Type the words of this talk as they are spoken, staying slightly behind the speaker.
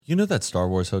You know that Star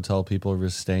Wars hotel people are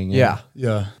staying in?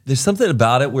 Yeah. There's something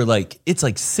about it where like it's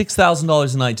like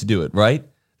 $6,000 a night to do it, right?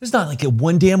 There's not like a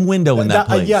one damn window in that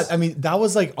place. Yeah, I mean, that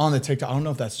was like on the TikTok. I don't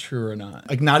know if that's true or not.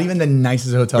 Like, not even the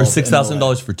nicest hotel. Or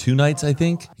 $6,000 for 2 nights, I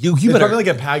think. You It's better probably like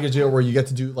a package deal where you get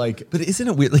to do like. But isn't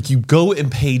it weird? Like you go and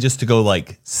pay just to go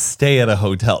like stay at a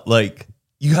hotel. Like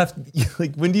you have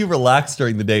like when do you relax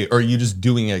during the day, or are you just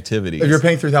doing activities? If you're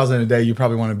paying $3,000 a day, you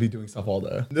probably want to be doing stuff all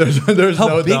day. There's How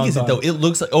no big downtime. is it though? It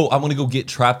looks like I want to go get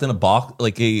trapped in a box,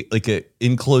 like a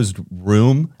enclosed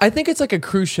room. I think it's like a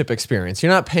cruise ship experience.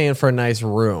 You're not paying for a nice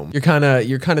room. You're kind of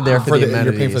there for the amenities.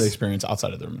 You're paying for the experience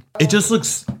outside of the room. It just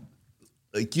looks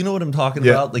like, you know what I'm talking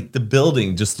about? Like the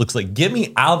building just looks like, get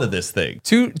me out of this thing.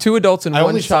 Two adults and I one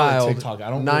only saw it on child. TikTok.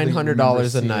 I don't really $900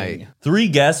 remember a night. seeing. 3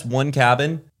 guests, 1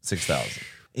 cabin, 6,000.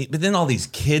 But then all these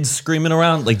kids screaming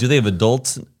around. Like, do they have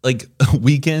adults like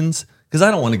weekends? Because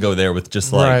I don't want to go there with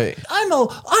just like Right. I'm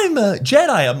a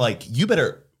Jedi. I'm like, you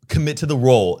better commit to the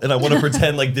role, and I want to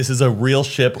pretend like this is a real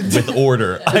ship with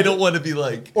order. I don't want to be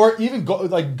like, Or even go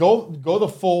the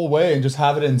full way and just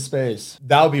have it in space.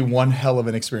 That would be one hell of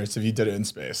an experience if you did it in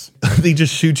space. they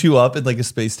just shoot you up at like a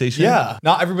space station. Yeah,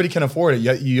 not everybody can afford it.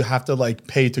 Yet you have to like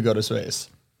pay to go to space,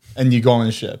 and you go on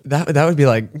a ship. That would be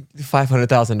like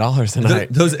 $500,000 a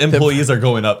night. Those employees are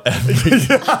going up every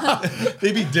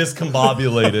They'd be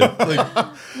discombobulated. Like,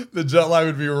 The jet lag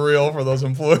would be real for those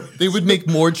employees. they would make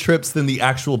more trips than the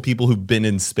actual people who've been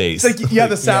in space. It's like, yeah,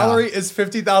 the salary is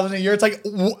 $50,000 a year. It's like,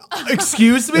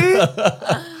 excuse me,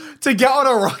 to get on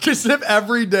a rocket ship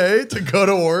every day to go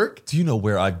to work. Do you know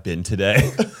where I've been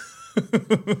today?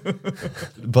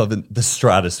 Above in the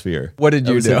stratosphere. What did I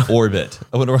you was do? in orbit.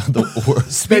 I went around the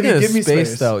orbit. Speaking Maybe of give me space,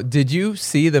 space. though, did you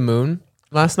see the moon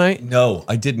last night? No,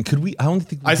 I didn't. Could we? I don't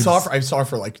think we I could saw it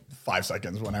for like 5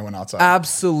 seconds when I went outside.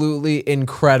 Absolutely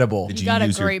incredible. Did You got a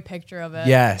use your- great picture of it.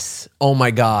 Yes. Oh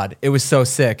my God. It was so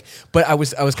sick. But I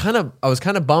was kind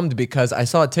of bummed because I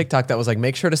saw a TikTok that was like,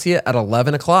 make sure to see it at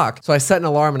 11 o'clock. So I set an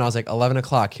alarm and I was like, 11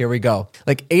 o'clock, here we go.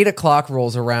 Like 8 o'clock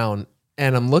rolls around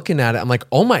and I'm looking at it. I'm like,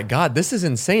 oh my God, this is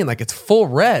insane. Like it's full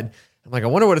red. I'm like, I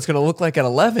wonder what it's going to look like at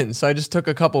 11. So I just took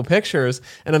a couple pictures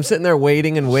and I'm sitting there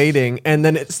waiting. And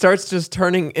then it starts just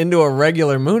turning into a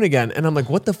regular moon again. And I'm like,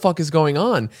 what the fuck is going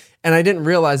on? And I didn't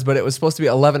realize, but it was supposed to be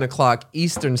 11 o'clock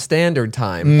Eastern Standard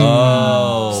Time.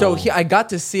 Oh. So I got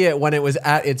to see it when it was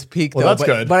at its peak, Well, though. that's but,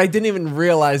 good. But I didn't even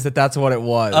realize that that's what it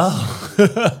was.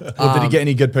 Well, did you get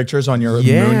any good pictures on your moon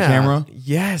camera?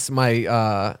 Yes,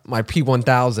 my my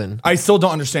P1000. I still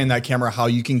don't understand that camera, how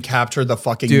you can capture the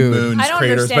fucking Dude. moon's I don't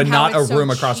craters, but understand how not a it's so room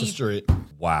across the cheap. street.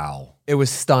 Wow. It was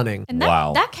stunning. And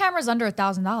Wow. that camera's under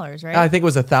 $1,000, right? I think it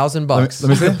was $1,000. Let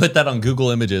me I see. could put that on Google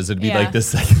Images. It'd be Yeah. like this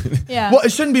second. yeah. Well,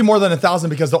 it shouldn't be more than 1,000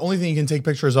 because the only thing you can take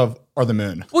pictures of are the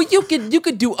moon. Well, you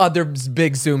could do other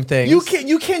big zoom things.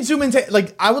 You can't zoom into,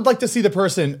 like, I would like to see the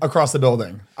person across the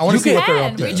building. I want to see what they're up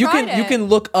can. to. We You tried can you it. can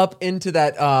look up into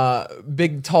that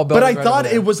big tall But building. I thought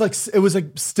it was like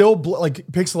still like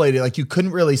pixelated, like you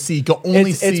couldn't really see. You could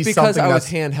only see it's because something I was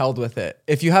that's. handheld with it.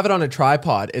 If you have it on a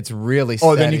tripod, it's really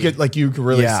Oh, steady. then you could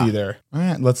really Yeah. see there. All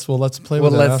right, let's play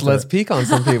Well, with it. let's peek on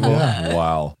some people.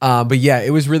 Wow. But yeah,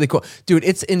 it was really cool. Dude,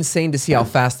 it's insane to see how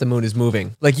fast the moon is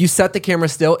moving. Like you set the camera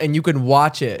still and you can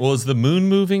watch it. Well, is the moon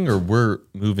moving or we're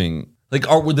moving? Like,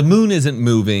 the moon isn't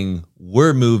moving,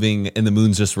 we're moving, and the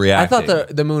moon's just I reacting.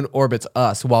 thought the moon orbits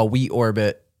us while we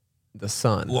orbit the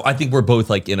sun. Well, I think we're both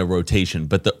like in a rotation,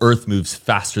 but the Earth moves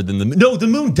faster than the moon. No, the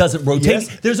moon doesn't rotate.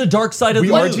 Yes. There's a dark side of We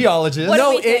the moon. are geologists. What do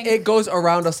No, we think? it goes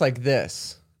around us like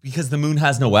this. Because the moon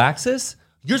has no axis?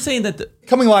 You're saying that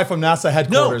Coming live from NASA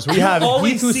headquarters, we you have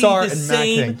always Heath see Hussar the and Matt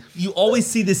same. King. You always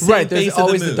see the same Right, there's face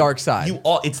always of the moon. dark side.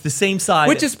 It's the same side.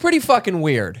 Which is pretty fucking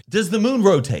weird. Does the moon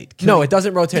rotate? No, it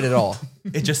doesn't rotate at all.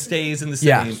 It just stays in the same.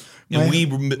 Yeah.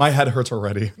 And My head hurts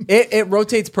already. It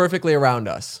rotates perfectly around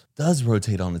us. does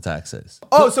rotate on its axis.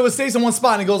 Oh, so it stays in one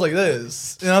spot and it goes like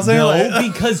this. You know what I'm saying? No,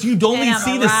 Like- because you only And on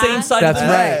see the the same right. side. That's of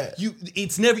the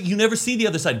right. moon. You never see the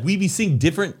other side. We be seeing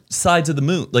different sides of the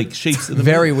moon, like shapes of the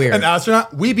Very moon. weird. An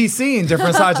astronaut, we be seeing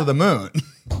different sides of the moon.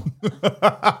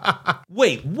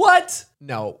 Wait, what?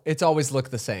 No, it's always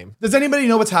looked the same. Does anybody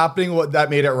know what's happening? What that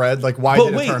made it red? Like why But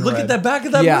did it wait, turn look red? at that back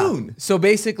of that yeah. moon. So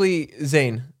basically,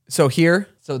 Zane, so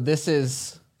this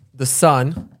is the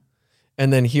sun,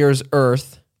 and then here's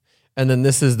Earth, and then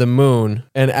this is the moon.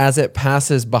 And as it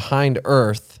passes behind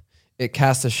Earth, it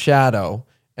casts a shadow,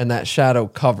 and that shadow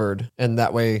covered, and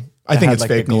that way I think had, it's like,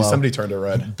 fake the news. glow. Somebody turned it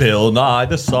red. Bill Nye,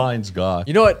 the science guy.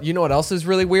 You know what? You know what else is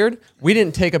really weird? We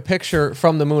didn't take a picture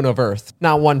from the moon of Earth.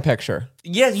 Not one picture.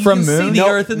 Yeah, you From can see moon? the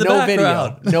Earth in the no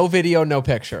background. video. No video, no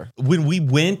picture. When we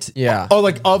went, Yeah. Oh,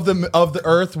 like of the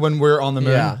Earth when we're on the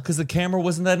moon. Yeah. because the camera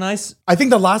wasn't that nice. I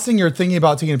think the last thing you're thinking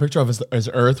about taking a picture of is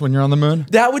Earth when you're on the moon.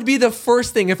 That would be the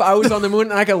first thing if I was on the moon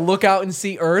and I could look out and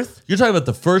see Earth. You're talking about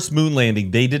the first moon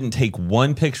landing. They didn't take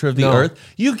one picture of the No. Earth.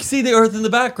 You can see the Earth in the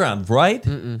background, right?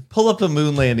 Pull up a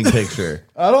moon landing picture.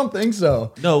 I don't think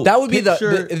so. No, That would be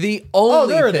picture- the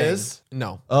only there it thing. is.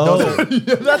 No. Oh,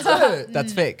 That's it.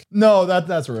 That's fake. No,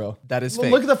 that's real. That is Well,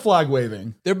 fake. look at the flag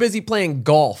waving. They're busy playing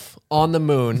golf on the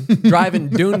moon, driving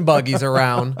dune buggies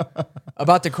around,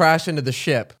 about to crash into the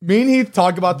ship. Me and Heath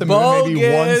talk about the moon maybe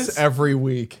Bogus. once every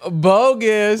week.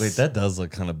 Bogus. wait, that does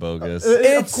look kind of bogus.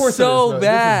 It's it so is, but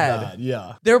bad. This is bad.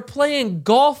 Yeah. They're playing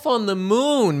golf on the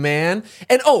moon, man.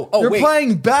 And You're wait.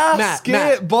 playing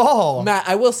basketball. Matt,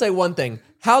 I will say one thing.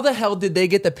 How the hell did they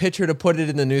get the picture to put it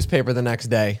in the newspaper the next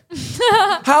day?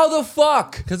 How the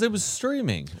fuck? Because it was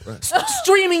streaming.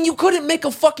 Streaming, you couldn't make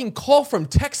a fucking call from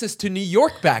Texas to New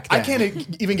York back then. I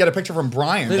can't even get a picture from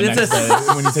Brian the It's next a day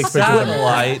when he takes pictures of me.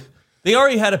 satellite. They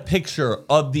already had a picture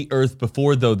of the Earth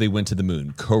before, though, they went to the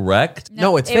moon, correct?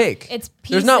 No, it's fake. It's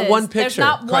pieces. There's not one There's picture.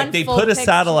 not one Correct. They full put a picture.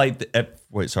 satellite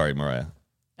wait, sorry, Mariah.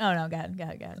 Oh no, go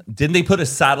ahead. Didn't they put a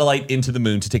satellite into the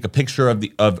moon to take a picture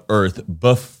of Earth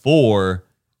before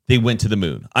they went to the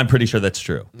moon? I'm pretty sure that's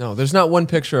true. No, there's not one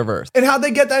picture of Earth. And how'd they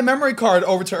get that memory card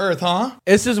over to Earth, huh?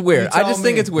 It's just weird. You I tell just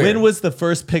think me. it's weird. When was the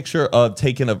first picture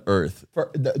taken of Earth?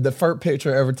 The first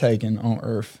picture ever taken on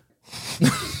Earth.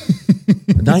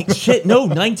 Shit, no,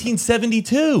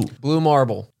 1972. Blue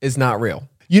marble is not real.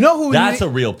 You know who? That's a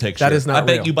real picture. That is not I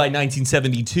bet real. you by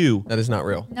 1972. That is not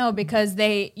real. No, because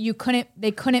they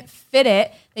couldn't fit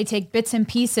it. They take bits and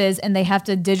pieces and they have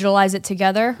to digitalize it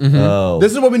together. Oh.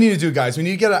 This is what we need to do, guys. We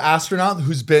need to get an astronaut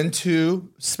who's been to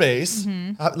space.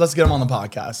 Let's get him on the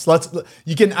podcast.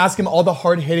 You can ask him all the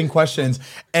hard-hitting questions,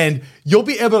 and you'll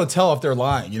be able to tell if they're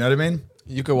lying. You know what I mean?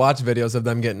 You could watch videos of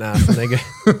them getting asked and they get.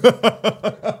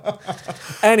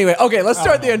 Anyway, okay, let's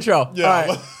start the intro. All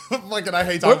right. Fucking, I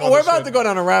hate talking about We're this about shit. to go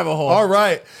down a rabbit hole. All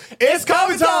right. It's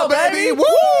comedy time, baby.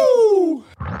 Woo!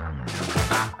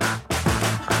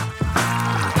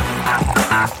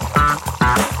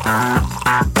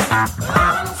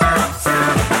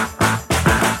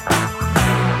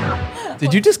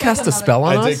 Did you just cast a spell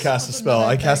on us? I did cast a spell.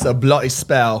 I cast a bloody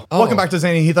spell. Welcome back to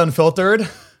Zane and Heath Unfiltered.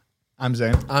 I'm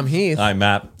Zane. I'm Heath. Hi,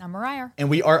 Matt. I'm Mariah. And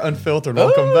we are unfiltered.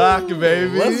 Welcome back, baby.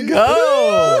 Let's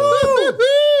go.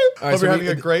 Hope so you're we- having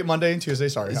a great Monday and Tuesday.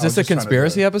 Sorry. Is this a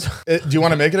conspiracy episode? Do you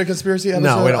want to make it a conspiracy episode?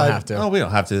 No, we don't have to. Oh, we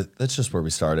don't have to. That's just where we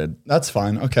started. That's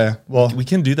fine. Okay. Well, We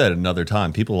can do that another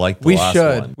time. People like the We last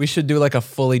should. one. We should do like a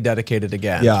fully dedicated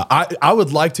again. yeah, I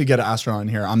would like to get an astronaut in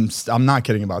here. I'm not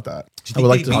kidding about that. Do I you would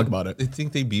like think to they'd talk be- about it. Do you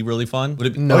think they'd be really fun? Would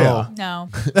it be? No. Oh, yeah. No.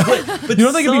 But You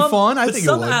don't think it'd be fun? I but think it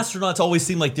some would. astronauts always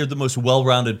seem like they're the most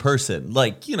well-rounded person.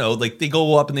 Like, you know, like they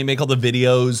go up and they make all the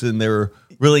videos and they're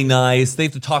really nice. They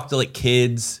have to talk to like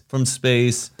kids from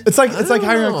space. It's like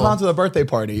hiring a know. clown to the birthday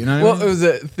party. You know what Well, I it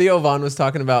mean? was Theo Vaughn was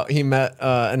talking about. He met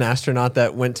an astronaut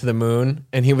that went to the moon,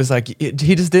 and he was like, he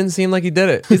just didn't seem like he did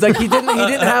it. He's like, he didn't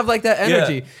have like that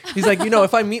energy. He's like,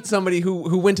 if I meet somebody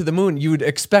who went to the moon, you would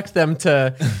expect them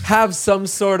to have some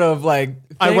sort of like.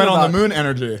 I thing went on about- the moon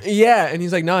energy. Yeah, and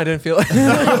he's like, no, I didn't feel it.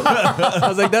 I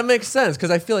was like, that makes sense because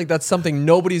I feel like that's something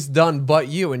nobody's done but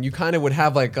you, and you kind of would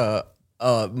have like a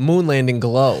moon landing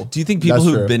glow. Do you think people That's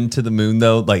who've true. been to the moon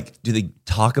though, like, do they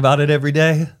talk about it every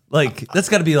day? Like, that's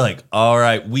got to be like, all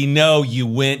right, we know you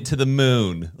went to the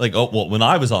moon. Like, oh, well, when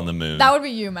I was on the moon. That would be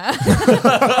you, Matt.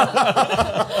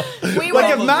 We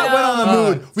Like if would Matt went on the know.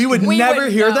 moon, we would We never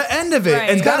would hear know. the end of it. Right.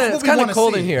 And It's that's It's what we kind want of to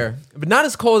cold see. in here, but not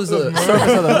as cold as the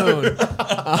surface of the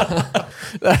moon.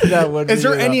 that would Is be,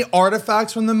 there any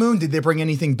artifacts from the moon? Did they bring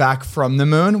anything back from the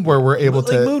moon where we're able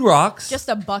like to moon rocks. Just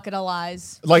a bucket of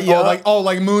lies. like Yeah.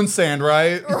 like moon sand,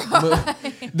 right?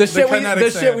 the shit kinetic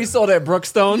shit sand. we sold at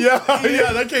Brookstone? yeah,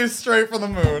 that came straight from the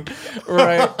moon.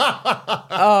 Right.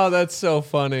 Oh, that's so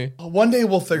funny. One day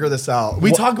we'll figure this out.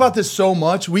 We talk about this so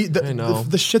much. I know.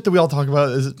 The shit that we all talk about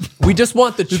is We just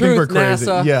want the we think we're truth, crazy.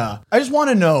 NASA. Yeah, I just want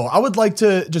to know. I would like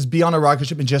to just be on a rocket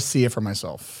ship and just see it for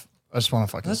myself. I just want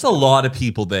to fucking. That's a lot of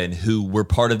people then who were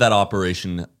part of that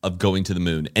operation of going to the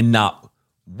moon, and not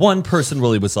one person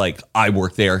really was like, I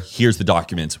work there. Here's the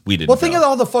documents. We didn't. Well, think go. of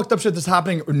all the fucked up shit that's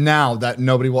happening now that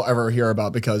nobody will ever hear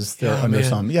about because they're under man.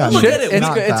 some. Yeah, Look no, at it. It's,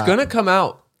 not it's that. gonna come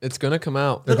out. It's gonna come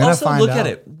out. They're But gonna also find look out. at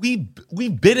it.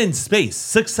 We've been in space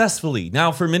successfully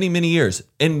now for many years,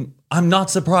 and I'm not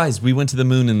surprised we went to the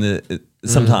moon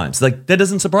sometimes. Like, that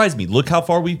doesn't surprise me. Look how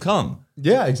far we've come.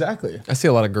 Yeah, exactly. I see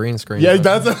a lot of green screen. Yeah,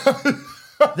 that's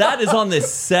That is on the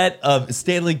set of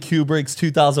Stanley Kubrick's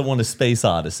 2001: A Space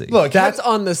Odyssey. look. That's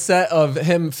on the set of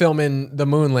him filming the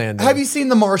moon landing. Have you seen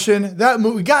The Martian? That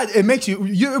movie, God, it makes you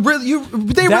really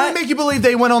make you believe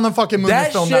they went on the fucking moon to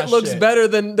that film shit that looks shit. better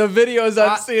than the videos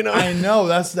I've seen. I know.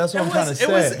 That's what I'm trying to say.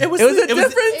 It was a different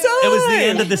time. It was the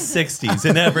end of the 60s,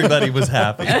 and everybody was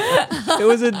happy. It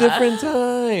was a different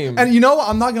time. And you know what?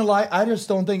 I'm not gonna lie. I just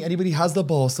don't think anybody has the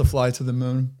balls to fly to the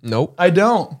moon. Nope. I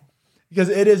don't, because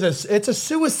it's a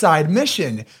suicide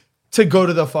mission to go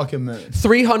to the fucking moon.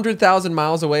 300,000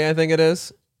 miles away, I think it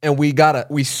is. And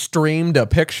we streamed a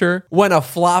picture when a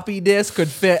floppy disk could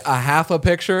fit a half a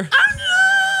picture.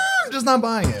 I'm just not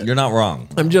buying it. You're not wrong.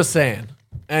 I'm just saying.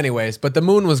 Anyways, but the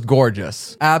moon was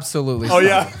gorgeous. Absolutely. Oh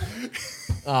yeah.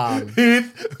 stunning.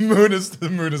 Heath, the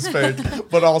moon is fake,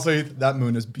 but also Heath, that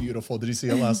moon is beautiful. Did you see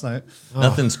it last night?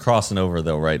 Nothing's crossing over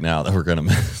though right now that we're gonna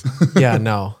miss. Yeah,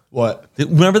 no. What?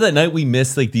 Remember that night we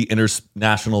missed like the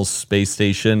International Space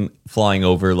Station flying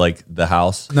over like the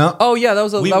house? No. Oh yeah, that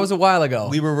was a while ago.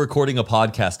 We were recording a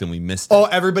podcast and we missed it. Oh,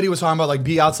 everybody was talking about like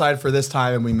be outside for this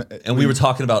time, and We were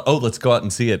talking about, let's go out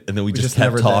and see it. And then we just just kept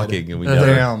never did. talking and we never.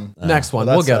 Damn. Next one,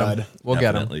 well, we'll that's get him. sad. We'll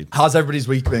get him. Definitely. How's everybody's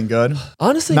week been? Good.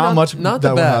 Honestly, Not much. Not that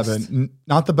the will best. happen.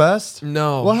 Not the best.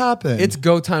 No. What happened? It's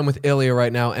go time with Ilya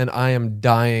right now, and I am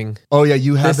dying. Oh yeah,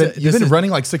 you have This- been. You've this been is-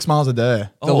 running like 6 miles a day.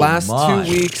 The Oh, last my.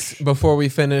 2 weeks before we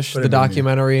finish the it in me.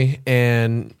 documentary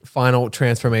and final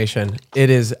transformation,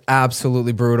 it is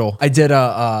absolutely brutal. I did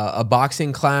a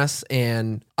boxing class,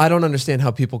 and I don't understand how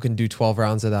people can do 12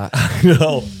 rounds of that.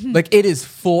 No. Like, it is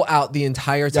full out the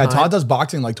entire Yeah, time. Todd does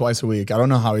boxing like twice a week. I don't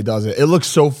know how he does it. It looks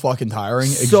so fucking tiring.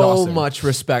 So exhausting. much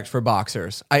respect for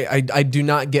boxers. I do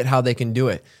not get how they can do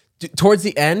it. Towards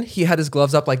the end, he had his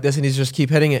gloves up like this, and he's just keep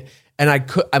hitting it. And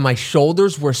my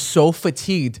shoulders were so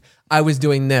fatigued. I was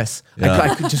doing this.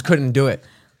 I just couldn't do it.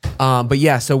 But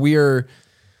yeah, so we're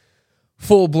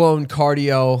full blown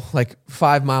cardio, like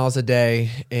 5 miles a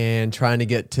day, and trying to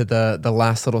get to the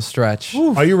last little stretch.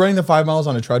 Are you running the 5 miles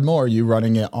on a treadmill, or are you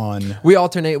running it on? We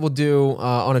alternate. We'll do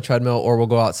on a treadmill, or we'll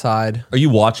go outside. Are you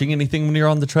watching anything when you're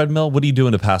on the treadmill? What are you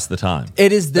doing to pass the time?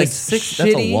 It is the Like that's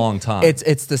a long time.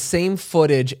 It's the same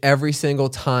footage every single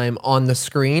time on the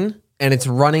screen, and it's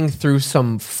running through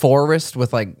some forest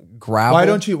with like gravel. Why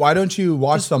don't you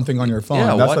watch something on your phone?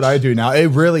 yeah, That's watch- what I do now. It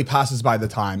really passes by the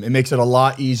time. It makes it a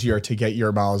lot easier to get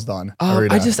your miles done. every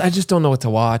day. I just don't know what to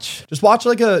watch. just watch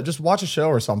a show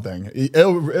or something.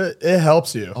 It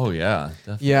helps you. Oh yeah,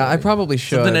 definitely. Yeah, I probably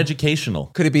should. Something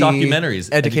educational. Could it be documentaries?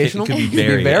 educational? It could be It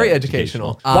could be very,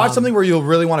 educational. Watch something where you'll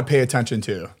really want to pay attention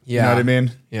to. You Yeah. know what I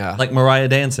mean? Yeah, Like Mariah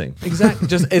dancing. exactly.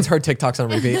 Just it's her TikToks on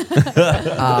repeat.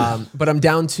 But I'm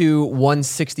down to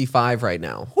 165 right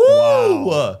now.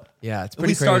 Woo! Yeah, it's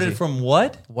pretty We started crazy. from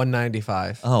what?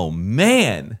 195. Oh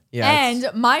man. Yeah, it's-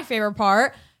 And my favorite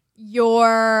part,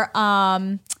 your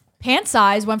pant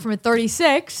size went from a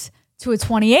 36 to a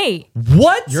 28.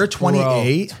 What? You're bro,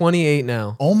 28. 28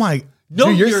 now. Oh my! No,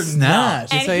 dude, you're you're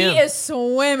snatched. Yes, And I he am. is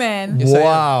swimming. Yes, I am.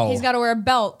 Wow. He's got to wear a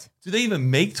belt. Do they even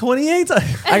make 28?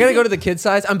 I gotta go to the kid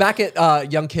size. I'm back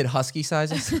at young kid husky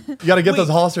sizes. You got to get those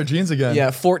Hollister jeans again. Yeah,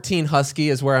 14 husky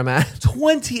is where I'm at.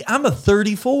 20. I'm a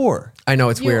 34. I know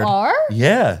it's You weird. are?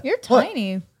 Yeah. You're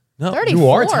tiny. No, 34. you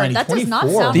are tiny. That does not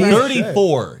 24. sound These- right.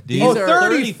 34. These Oh, are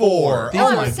 34. These Oh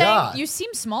are- my I'm saying God. you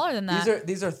seem smaller than that.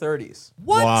 These are 30s.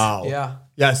 What? Wow. Yeah.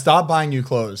 Yeah. Stop buying new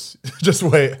clothes. Just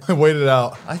wait. Wait it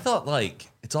out. I thought like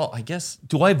it's all. I guess.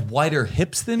 Do I have wider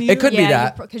hips than you? It could be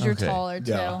that. because you're Okay. taller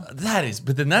too. Yeah. That is,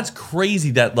 but then that's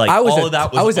crazy that like I was all of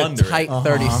that was a under. tight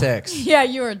 36. Yeah,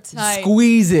 you were tight.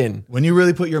 Squeezing. When you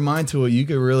really put your mind to it, you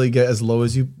can really get as low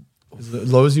as you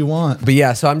want. But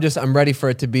yeah, so I'm ready for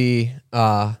it to be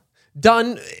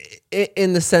done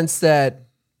in the sense that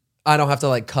I don't have to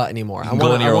like cut anymore. can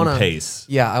go at your own pace.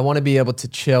 Yeah, I want to be able to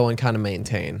chill and kind of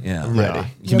maintain. Yeah, I'm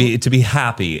ready. To be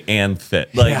happy and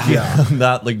fit, like Yeah.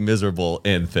 not like miserable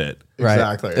and fit. Right.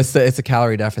 Exactly. It's a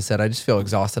calorie deficit. I just feel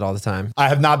exhausted all the time. I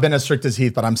have not been as strict as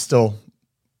Heath, but I'm still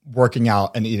working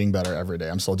out and eating better every day.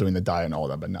 I'm still doing the diet and all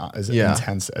that, but not as Yeah.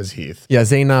 intense as Heath. Yeah,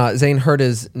 Zane hurt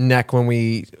his neck when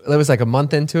it was like a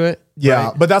month into it. Yeah,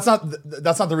 right? but that's not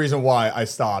the reason why I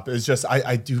stopped. It's just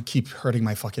I do keep hurting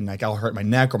my fucking neck. I'll hurt my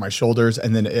neck or my shoulders,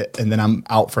 and then I'm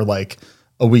out for like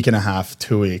a week and a half,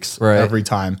 2 weeks Right. every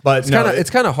time. But It's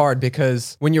kind of hard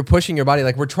because when you're pushing your body,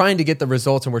 like we're trying to get the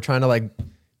results and we're trying to like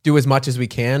do as much as we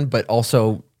can, but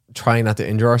also trying not to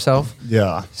injure ourselves.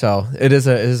 Yeah. So it is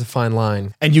a fine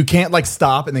line. And you can't like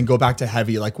stop and then go back to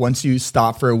heavy. Like once you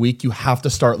stop for a week, you have to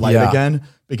start light Yeah. again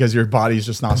because your body's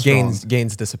just not strong.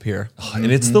 Gains disappear.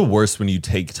 And it's the worst when you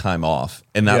take time off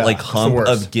and that Yeah, like it's the hump worst.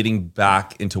 of getting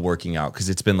back into working out because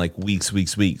it's been like weeks.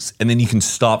 And then you can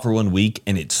stop for 1 week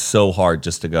and it's so hard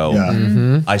just to go,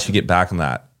 Yeah. I should get back on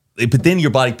that. But then your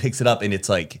body picks it up and it's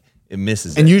like, it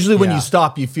misses And it. usually when Yeah. you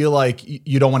stop, you feel like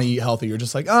you don't want to eat healthy. You're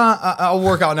just like, I'll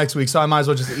work out next week, so I might as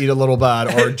well just eat a little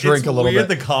bit or drink a little weird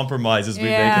bit. the compromises we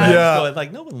Yeah. make. Yeah. Yeah.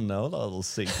 Like no one will know the little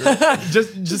secret.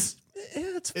 just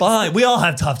It's fine. We all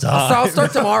have tough So I'll times.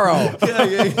 start tomorrow.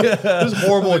 there's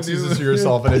horrible excuses to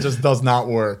yourself, and it just does not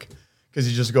work because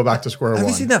you just go back to square Have one.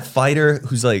 you seen that fighter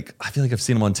who's like, I feel like I've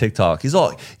seen him on TikTok. He's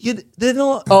all, they're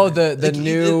not. Oh, the like,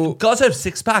 new. guys have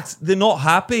 6-packs. They're not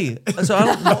happy. So I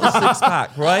don't want a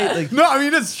 6-pack, right? Like, No, I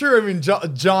mean it's true. I mean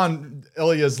John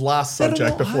Ilya's last They're subject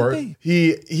not before happy.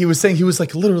 he was saying he was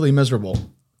like literally miserable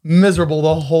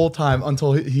the whole time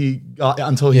until he Yeah.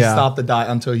 stopped the diet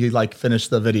until he like finished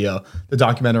the video, the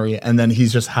documentary, and then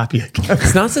he's just happy again.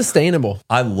 It's not sustainable.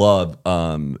 I love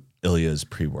Ilya's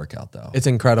pre-workout though. It's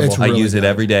incredible. It's I really use it good.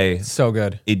 every day. so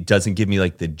good. It doesn't give me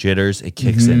like the jitters. It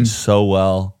kicks in so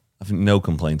well. I have no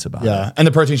complaints about it. Yeah, and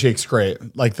the protein shake's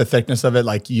great. Like the thickness of it,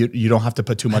 like you don't have to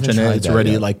put too much in haven't it. tried It's that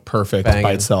already yet. like perfect Banging.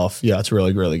 by itself. Yeah, it's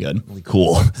really really good.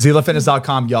 Cool.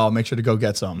 ZilaFitness.com, y'all. Make sure to go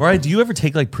get some. Mariah, do you ever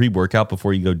take like pre-workout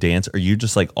before you go dance? Or are you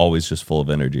just like always just full of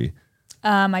energy?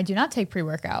 I do not take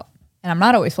pre-workout, and I'm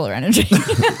not always full of energy.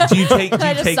 Do you take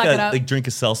I just suck it up. like drink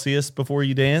a Celsius before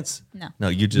you dance? No. No,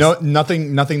 you just No,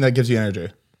 nothing that gives you energy.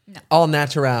 All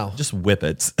natural. just whip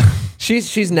it.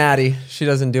 She's natty. She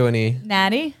doesn't do any.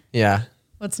 Natty? Yeah,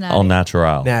 What's natty? All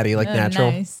natural. natty like Oh,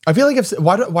 natural. nice. I feel like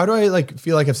why do I like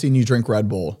feel like I've seen you drink Red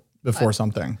Bull before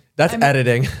something? That's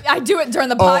editing. I do it during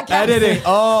the Oh, podcast. editing.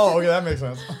 Oh, okay, that makes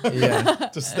sense. Yeah.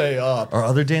 To stay up. Are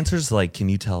other dancers like? Can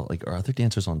you tell? Like, are other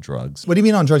dancers on drugs? What do you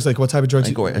mean on drugs? Like what type of drugs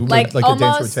Like, would, Like, like a dancer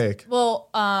would almost. take? Well,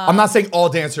 I'm not saying all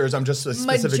dancers. I'm just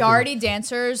specifically majority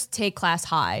dancers take class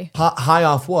high. high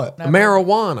off what?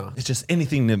 Marijuana. It's just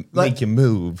anything to make you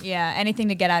move. Yeah, anything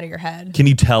to get out of your head. Can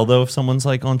you tell though if someone's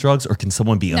like on drugs, or can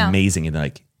someone be No. amazing and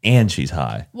like, and she's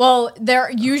high? Well, they're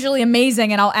usually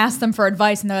amazing, and I'll ask them for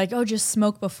advice, and they're like, "Oh, just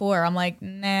smoke before." I'm like,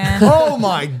 "Nah, Oh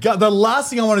my god! The last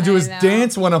thing I want to do I is know.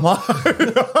 dance when I'm high.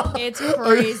 it's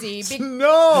crazy."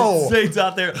 No. Zane's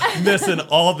out there missing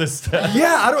all this stuff.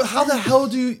 Yeah, I don't. How the hell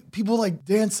do people like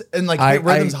dance and like I- hit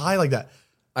rhythms high like that?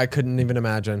 I couldn't even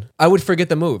imagine. I would forget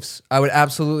the moves. I would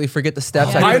absolutely forget the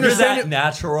steps. Yeah. I I You're understand that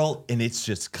natural, and it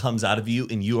just comes out of you,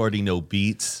 and you already know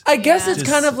beats. I guess Yeah. it's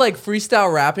Just- kind of like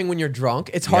freestyle rapping when you're drunk.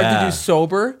 It's hard to Yeah. do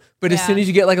sober, but as Yeah. soon as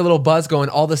you get like a little buzz going,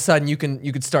 all of a sudden you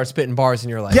could start spitting bars and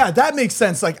you're like, Yeah, that makes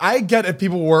sense. Like I get if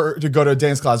people were to go to a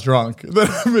dance class drunk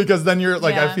because then you're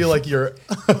like I Yeah. feel like you're.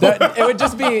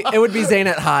 it would be Zayn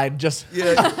at Hyde. Just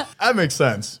Yeah, that makes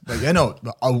sense. But yeah, no,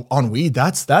 on weed,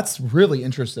 that's really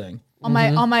interesting.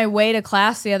 On my way to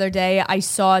class the other day,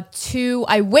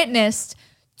 I witnessed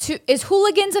two. Is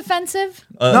hooligans offensive?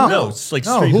 No, it's like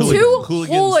No, street hooligans. Two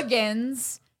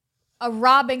hooligans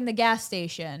robbing the gas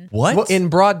station. What? in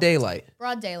broad daylight.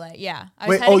 Broad daylight. Yeah. I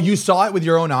was Wait, heading- you saw it with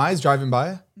your own eyes driving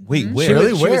by? Wait, where? She,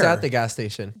 Really? was, she was Where? at the gas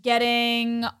station.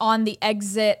 getting on the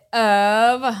exit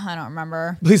of I don't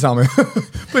remember. Please tell me.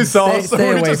 Please tell us.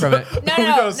 Stay We away just- from it. No, we no,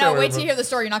 gotta no, stay no. away Wait from till you it. hear the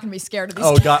story. You're not gonna be scared of these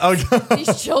Oh god. Oh god.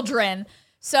 these children.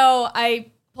 So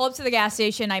I pull up to the gas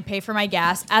station. I pay for my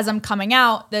gas. As I'm coming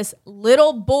out, this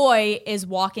little boy is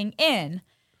walking in.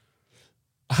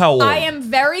 How old? I am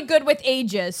very good with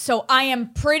ages, so I am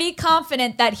pretty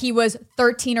confident that he was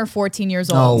 13 or 14 years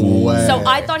old. No way. So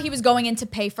I thought he was going in to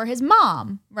pay for his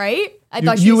mom, right? I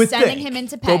thought you she was would sending think. him in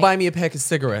to pay. Go buy me a pack of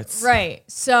cigarettes. Right.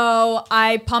 So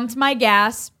I pumped my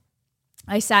gas.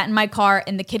 I sat in my car,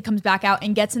 and the kid comes back out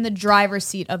and gets in the driver's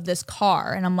seat of this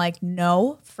car. And I'm like,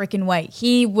 no freaking way.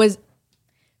 He was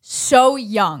so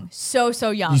young, so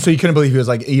young. So you couldn't believe he was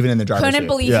like even in the driver's Couldn't seat.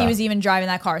 believe Yeah. he was even driving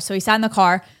that car. So he sat in the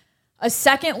car. A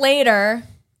second later,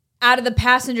 out of the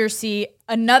passenger seat,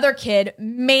 another kid,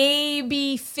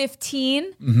 maybe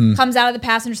 15, comes out of the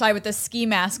passenger side with a ski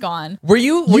mask on. Were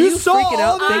you You saw freaking all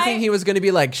out this? thinking he was going to be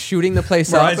like shooting the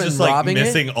place Mariah's up and just like robbing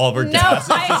missing it? all of her No, gas. It's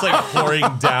I- just like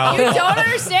pouring down. You don't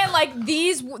understand. Like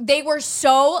they were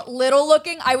so little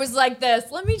looking. I was like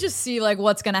this. Let me just see like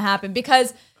what's gonna happen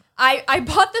because I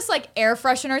bought this like air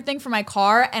freshener thing for my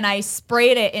car and I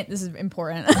sprayed it. This is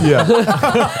important. Yeah.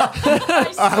 I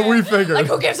swear. We figured. Like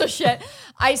who gives a shit?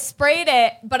 I sprayed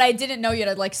it, but I didn't know you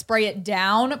had to like spray it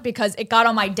down because it got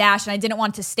on my dash and I didn't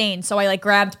want it to stain. So I like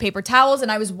grabbed paper towels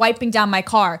and I was wiping down my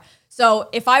car. So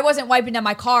if I wasn't wiping down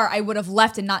my car, I would have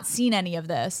left and not seen any of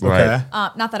this. Right.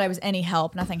 Not that I was any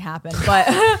help. Nothing happened. But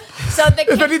so the If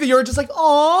kid, anything, you were just like,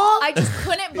 "Aw." I just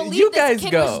couldn't believe You this guys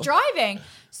kid go. was driving.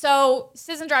 So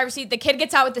Sis in the driver's seat, the kid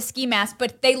gets out with the ski mask,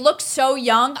 but they look so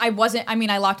young. I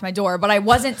locked my door, but I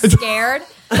wasn't scared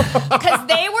because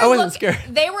I wasn't scared.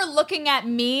 They were looking at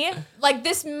me like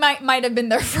this might have been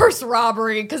their first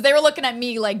robbery because they were looking at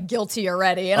me like guilty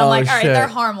already. And I'm Oh, like, all right, shit. they're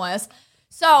harmless.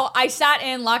 So I sat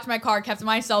in, locked my car, kept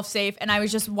myself safe, and I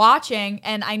was just watching.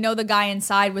 And I know the guy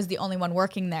inside was the only one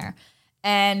working there.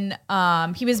 And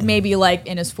he was maybe like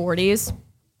in his 40s.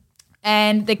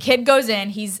 And the kid goes in,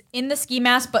 he's in the ski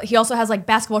mask, but he also has like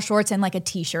basketball shorts and like a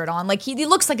t-shirt on. Like he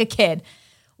looks like a kid.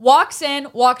 Walks in,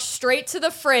 walks straight to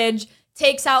the fridge,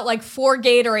 takes out like 4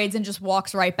 Gatorades and just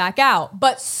walks right back out.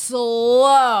 But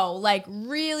slow, like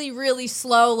really, really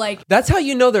slow. Like, That's how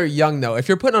you know they're young, though. If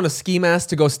you're putting on a ski mask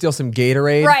to go steal some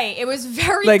Gatorade, right. It was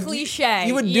very like cliche.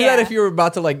 You would do Yeah. that if you were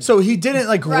about to like. So he didn't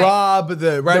like Right. rob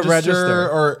the register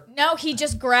or. No, he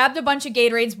just grabbed a bunch of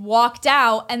Gatorades, walked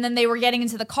out, and then they were getting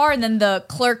into the car, and then the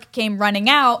clerk came running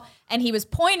out, and he was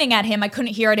pointing at him. I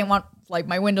couldn't hear. I didn't want like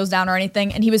my windows down or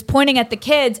anything. And he was pointing at the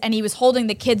kids, and he was holding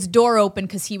the kid's door open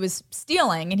because he was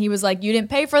stealing. And he was like, "You didn't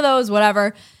pay for those,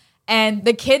 whatever." And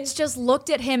the kids just looked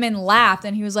at him and laughed.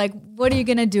 And he was like, "What are you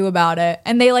gonna do about it?"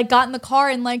 And they like got in the car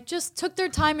and like just took their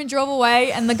time and drove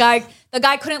away. And the guy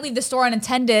couldn't leave the store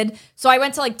unattended. So I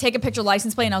went to like take a picture of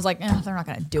license plate, and I was like, they're not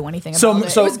gonna do anything about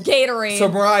it. It was Gatorade. So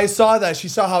Mariah saw that. She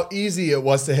saw how easy it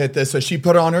was to hit this. So she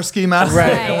put on her ski mask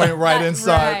Right. and went right That-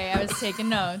 inside. Right, I was taking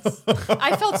notes.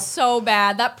 I felt so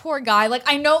bad. That poor guy. Like,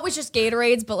 I know it was just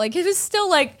Gatorades, but like, it was still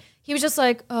like, he was just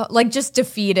like just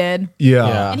defeated.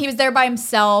 Yeah. And he was there by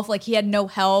himself. Like, he had no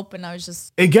help. And I was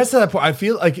just, It gets to that point. I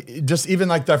feel like just even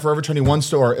like that Forever 21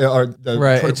 store or the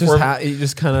Right. It just Forever- you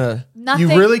just kind of. nothing.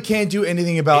 you really can't do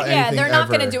anything about yeah, anything. they're not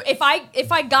ever. going to do it.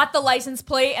 If I got the license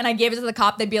plate and I gave it to the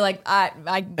cop, they'd be like,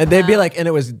 And they'd be like, and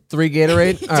it was 3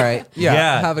 Gatorade. All right.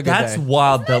 Yeah. Have a good that's day.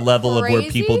 wild. The level of where crazy?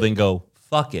 people then go,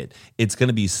 fuck it. It's going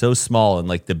to be so small in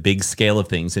like the big scale of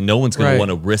things, and no one's going Right. to want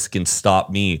to risk and stop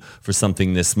me for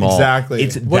something this small. Exactly.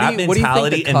 It's What that do you think the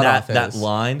mentality and that cutoff is?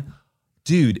 line.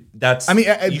 Dude, that's. I mean,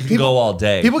 you can people- go all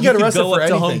day. people get you arrested can go for up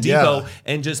to Home anything, Depot yeah.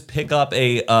 and just pick up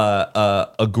a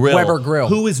grill. Weber grill.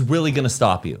 Who is really going to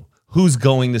stop you? Who's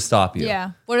going to stop you?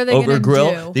 Yeah. What are they over gonna a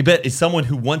grill? do? They bet it's someone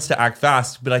who wants to act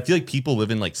fast, but I feel like people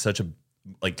live in like such a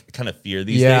like kind of fear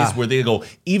these Yeah. days where they go,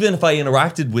 even if I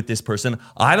interacted with this person,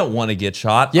 I don't want to get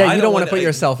shot. Yeah, I you don't wanna wanna put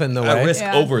yourself in the I way. risk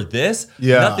Yeah. over this.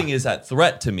 Yeah. Nothing is at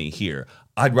threat to me here.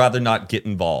 I'd rather not get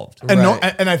involved. And no,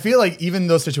 Right. and I feel like even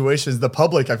those situations, the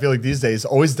public, I feel like these days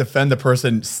always defend the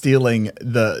person stealing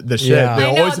the shit. Yeah. They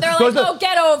I know, always- they're like, goes to- "Oh,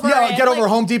 get over yeah, it." get over. Like,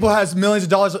 Home Depot has millions of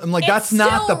dollars. I'm like, that's it's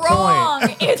not the still wrong.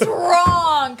 point. It's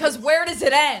wrong. Because where does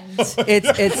it end?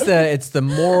 It's the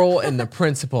moral and the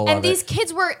principle And of these it.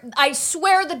 kids were, I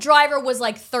swear the driver was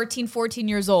like 13, 14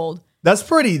 years old. That's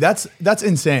pretty. That's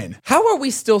insane. How are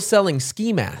we still selling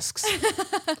ski masks?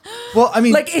 Well, I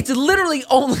mean, Like it's literally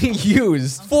only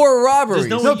used for robberies.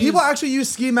 There's no, use- people actually use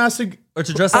ski masks. Or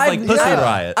to dress up like Pussy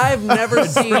Riot. I've never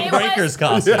seen. It was- Breakers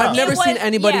costume. I've never It was- seen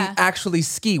anybody yeah. actually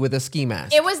ski with a ski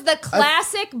mask. It was the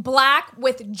classic black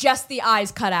with just the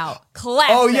eyes cut out.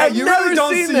 Classic. Oh yeah, you never really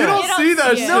don't seen see. that. You don't You don't see that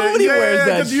see it. shit. Nobody wears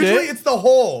that 'cause usually shit. it's the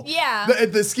hole. Yeah.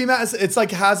 The ski mask. It's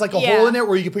like has like a Yeah. hole in it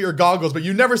where you can put your goggles, but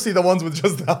you never see the ones with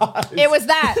just the eyes. It was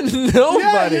that.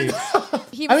 Nobody.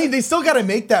 He I was- mean, they still got to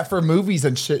make that for movies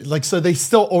and shit. Like, so they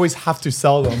still always have to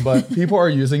sell them, but people are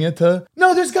using it to.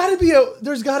 No, there's got to be Well,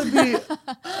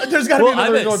 I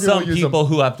another bet reason why some use them. people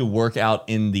who have to work out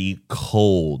in the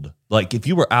cold. Like if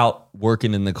you were out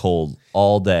working in the cold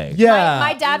all day. Yeah.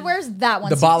 my dad wears that one.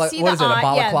 The So you bala- see what is it, a yeah,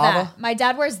 balaclava? that. My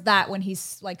dad wears that when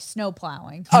he's like snow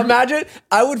plowing. Imagine,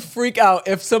 I would freak out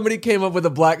if somebody came up with a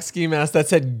black ski mask that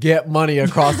said "Get money"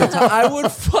 across the top. I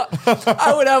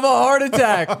would have a heart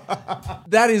attack.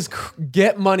 That is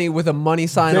 "Get money" with a money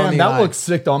sign on Damn, the that eye. looks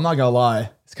sick though. I'm not gonna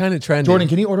lie. It's kind of trendy. Jordan,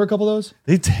 can you order a couple of those?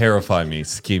 They terrify me,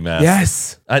 ski masks.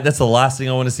 Yes. That's the last thing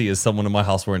I want to see is someone in my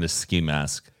house wearing a ski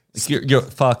mask. Like, you're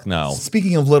fuck no.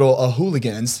 Speaking of little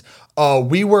hooligans,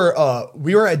 we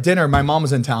were at dinner. My mom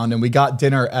was in town, and we got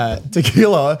dinner at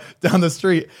Tequila down the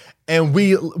street. And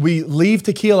we leave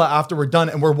Tequila after we're done,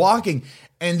 and we're walking.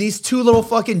 And these two little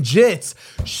fucking jits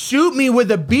shoot me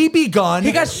with a BB gun.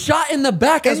 He got shot in the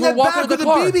back as in we're the walking back to the with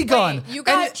car. a BB gun. Wait, you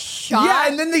got And- shot? Yeah,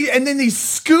 and then they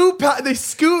scoot.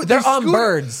 They're on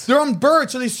birds. They're on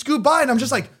birds, so they scoot by, and I'm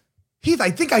just like, Heath,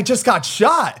 I think I just got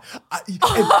shot.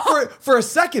 And for a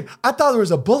second, I thought there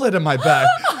was a bullet in my back.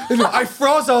 I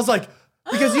froze. I was like,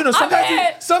 because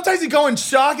sometimes you go in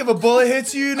shock if a bullet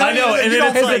hits you. I know, and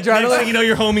then it's like, next thing you know,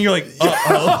 you're home and you're like,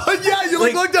 yeah, you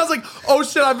looked down, I was like, oh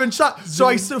shit, I've been shot. So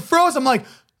I froze. I'm like,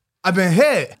 I've been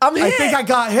hit. I think I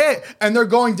got hit. And they're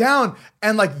going down,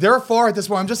 and like they're far at this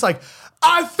point. I'm just like,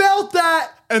 I felt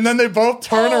that. And then they both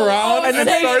turn around and then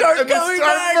start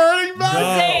burning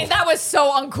back. That was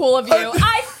so uncool of you.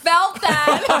 I felt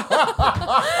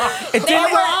that. It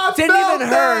didn't even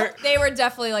hurt. They were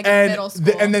definitely like in middle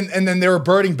school. And then they were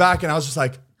burning back, and I was just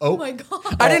like, oh my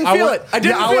God. I didn't feel it. I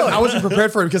didn't feel it. I wasn't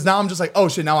prepared for it because now I'm just like, oh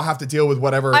shit, now I have to deal with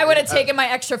whatever. I would have taken my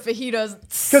extra fajitas.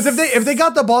 Because if they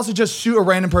got the balls to just shoot a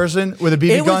random person with a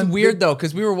BB gun. It was weird though,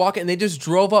 because we were walking and they just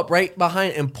drove up right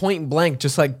behind and point blank,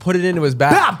 just like put it into his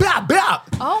back. Bap, bap, bap.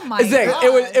 Oh my God.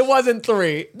 It wasn't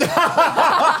 3.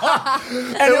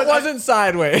 And it wasn't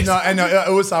sideways. No,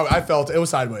 it was. I felt it was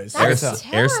sideways. That's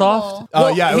Airsoft? Oh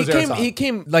yeah, it was came, airsoft. he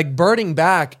came like birding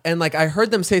back, and like I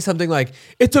heard them say something like,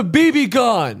 "It's a BB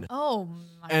gun," Oh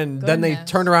my and then they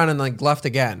turned around and like left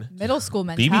again. Middle school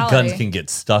mentality. BB guns can get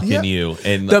stuck in you.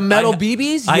 And The metal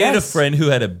BBs? I had a Yes. friend who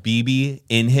had a BB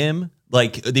in him.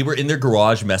 Like they were in their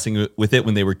garage messing with it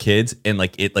when they were kids, and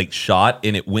like it like shot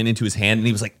and it went into his hand, and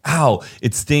he was like, "Ow,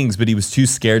 it stings!" But he was too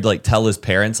scared to like tell his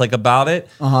parents like about it,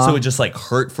 so it just like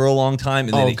hurt for a long time,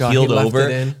 and then it God, healed he left over.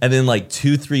 it in. And then like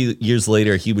 2-3 years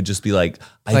later, he would just be like,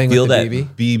 "I Playing feel with the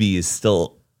that BB? BB is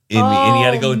still in me," and he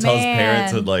had to go and tell his man.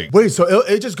 parents and like, Wait, so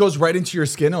it just goes right into your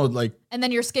skin? Or like, And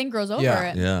then your skin grows over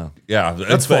Yeah. it. yeah,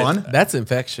 that's fun. That's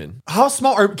infection. How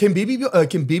small can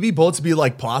BB bullets be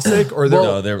like plastic or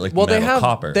No, they're like They metal, have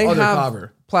copper. They Oh, they're have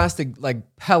copper. plastic like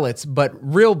pellets, but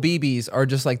real BBs are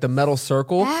just like the metal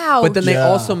circle. Ouch. But then they Yeah.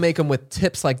 also make them with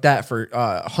tips like that for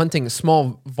hunting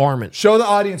small varmints. Show the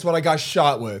audience what I got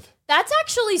shot with. That's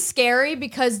actually scary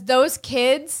because those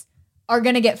kids are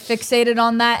gonna get fixated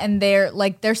on that, and they're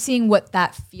seeing what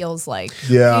that feels like.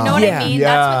 Yeah. You know what Yeah. I mean?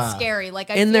 Yeah. That's what's scary. Like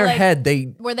I In feel their like- head,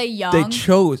 they were they young? They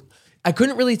chose. I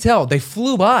couldn't really tell. They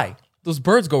flew by. Those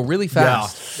birds go really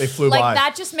fast. Yeah, they flew like by.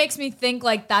 that just makes me think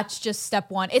like that's just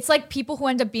step one. It's like people who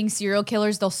end up being serial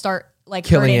killers. They'll start like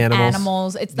Killing hurting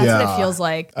animals. That's what Yeah. it feels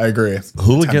like. I agree.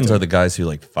 Hooligans are the guys who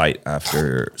like fight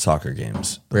after soccer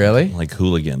games. Really? Like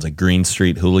hooligans, like Green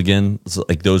Street hooligans.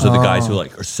 Like those are the guys who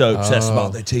like are so obsessed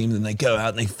about their team, and they go out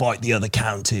and they fight the other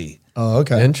county. Oh,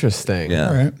 okay. Interesting. Yeah.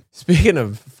 All right. Speaking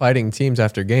of fighting teams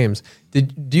after games,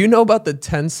 do you know about the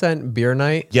 10-cent beer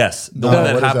night? Yes, the No, one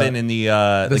that what is happened that? in the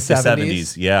like the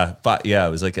 70s. Yeah, yeah,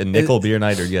 it was like a nickel beer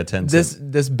night or 10 cents.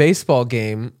 This baseball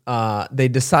game, they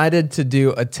decided to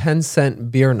do a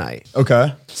 10-cent beer night.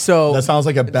 Okay. So That sounds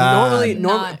like a bad. normally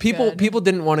Not good. people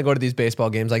didn't want to go to these baseball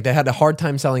games. Like they had a hard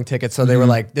time selling tickets, so they were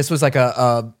like, this was like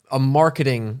a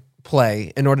marketing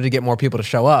play in order to get more people to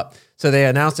show up. So they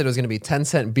announced it was going to be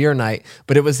 10-cent beer night,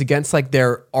 but it was against like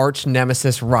their arch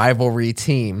nemesis rivalry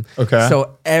team. Okay.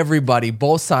 So everybody,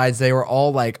 both sides, they were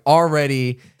all like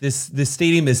already This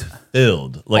stadium is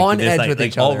filled, like On this edge night, with like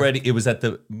each other. already. It was at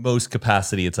the most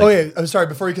capacity. It's Oh like yeah, I'm sorry.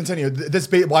 Before you continue, this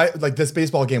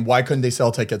baseball game. Why couldn't they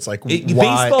sell tickets? Like why?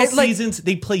 baseball It, like- seasons.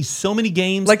 They play so many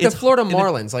games, like the It's- Florida and it-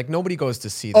 Marlins. Like nobody goes to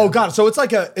see them. Oh god, so it's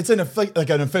like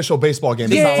an official baseball game.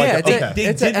 It's Yeah, not like yeah, a, it's okay. They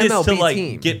It's did an this to MLB like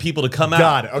team. get people to come out.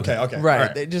 Got it. Okay. Right. All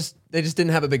right. They just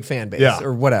didn't have a big fan base Yeah.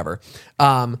 or whatever.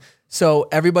 So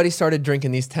everybody started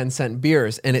drinking these 10-cent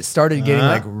beers, and it started getting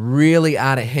like really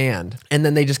out of hand. And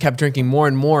then they just kept drinking more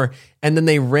and more, and then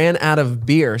they ran out of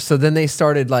beer. So then they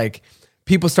started like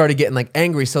people started getting like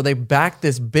angry. So they backed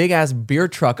this big ass beer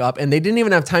truck up, and they didn't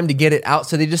even have time to get it out.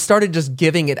 So they just started just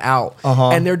giving it out,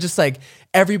 and they're just like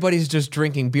everybody's just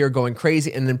drinking beer, going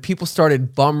crazy, and then people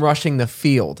started bum rushing the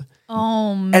field.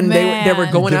 Oh man. And they were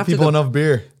going Give after people the enough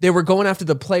beer. they were going after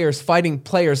the players, fighting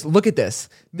players. Look at this.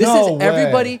 This No is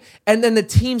everybody. way. And then the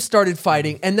team started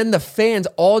fighting. And then the fans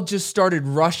all just started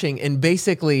rushing. And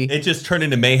basically, It just turned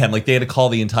into mayhem. Like they had to call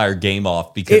the entire game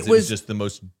off because It it was was- just the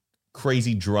most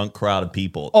crazy drunk crowd of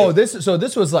people. Oh, this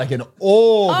was like an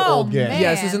old game. man.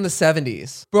 yeah, this is in the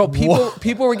 70s. Bro,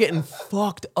 people were getting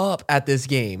fucked up at this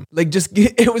game. Like,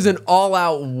 it was an all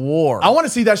out war. I want to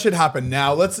see that shit happen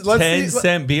now. Let's 10 see.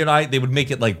 cent beer night. They would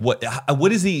make it like what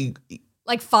is he?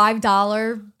 like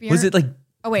 $5 beer. Was it like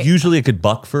Oh, wait. usually like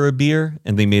 $1 for a beer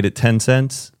and they made it 10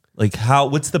 cents? Like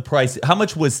what's the price? How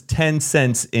much was 10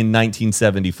 cents in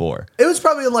 1974? It was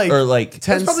probably like Or like It's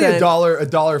probably 10 cent. a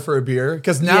dollar for a beer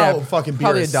because now Yeah, fucking beer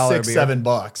probably is $1 $6, beer.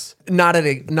 $7. Not at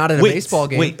a baseball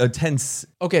game. Wait, a 10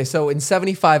 Okay, so in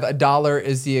 75, $1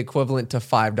 is the equivalent to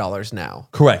 $5 now.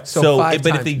 correct. So So, five but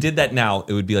if times. they did that now,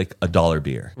 it would be like $1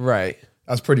 beer. Right.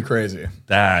 That's pretty crazy.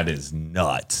 That is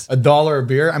nuts. $1 a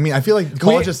beer. I mean, I feel like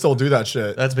colleges still do that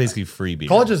shit. That's basically free beer.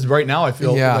 Colleges right now, I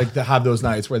feel Yeah. like they have those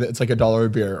nights where it's like $1 a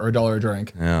beer or $1 a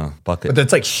drink. Yeah, bucket. But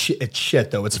that's like shit. It's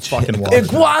shit though. It's fucking wild.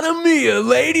 Guatemala,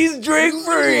 ladies drink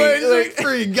free. Ladies drink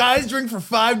free. Guys drink for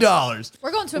 $5.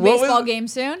 We're going to a What was- baseball game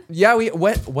soon. Yeah,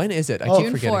 when is it? I keep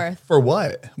June forgetting. 4th. For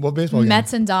what? What baseball game?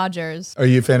 Mets and Dodgers. Are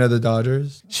you a fan of the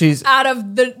Dodgers? She's Out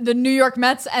of the New York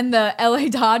Mets and the LA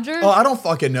Dodgers. Oh, I don't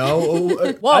fucking know.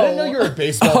 I didn't know you were a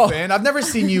baseball fan. I've never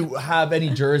seen you have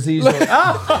any jerseys. Or,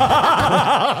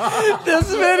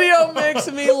 this video makes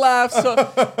me laugh. So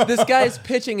this guy is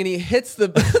pitching and he hits the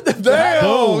damn,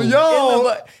 in the yo,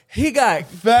 butt. He got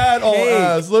fat old cake.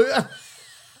 ass. Look.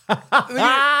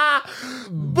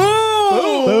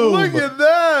 Boom! Look at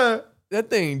that. That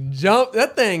thing jumped.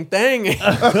 That thing.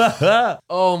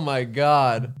 Oh my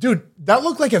god! Dude, that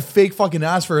looked like a fake fucking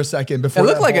ass for a second before It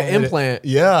looked that like ball an hit it. implant.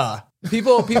 Yeah.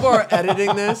 People are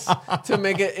editing this to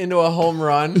make it into a home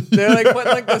run. They're like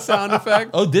putting like the sound effect.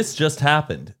 Oh, this just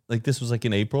happened. Like this was like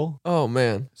in April. Oh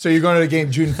man! So you're going to the game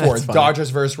June 4th. funny.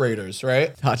 Dodgers versus Raiders,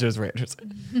 right? Dodgers, Raiders,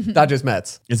 Dodgers,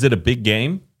 Mets. Is it a big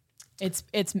game?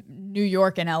 It's New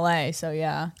York and LA, so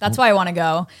yeah, that's why I want to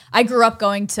go. I grew up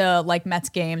going to like Mets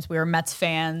games. We were Mets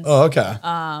fans. Oh, okay.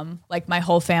 Like my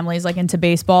whole family's like into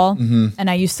baseball, and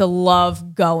I used to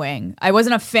love going. I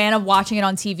wasn't a fan of watching it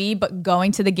on TV, but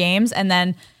going to the games. And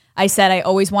then I said I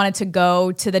always wanted to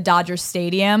go to the Dodgers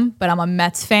Stadium, but I'm a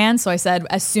Mets fan, so I said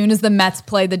as soon as the Mets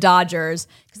play the Dodgers,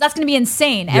 because that's going to be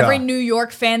insane. Every New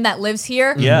York fan that lives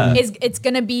here, it's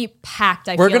going to be packed.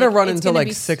 We're feel gonna like run it's into gonna like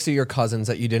be 6 of your cousins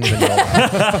that you didn't even know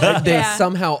about. They Yeah.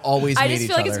 somehow always I meet just each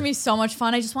feel like other. it's gonna be so much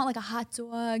fun. I just want like a hot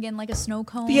dog and like a snow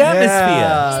cone. The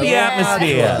atmosphere. The Yeah.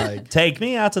 atmosphere. Take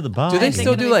me out to the bar. Do they think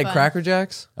still it'll do be like fun. Cracker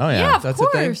Jacks? Oh yeah. Yeah, of That's a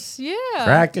thing? course. Yeah.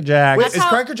 Cracker Jack. Wait, That's is how-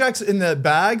 Cracker Jacks in the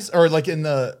bags or like in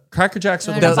the? Cracker Jacks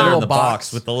are the The ones that are in little the box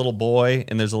box. with the little boy,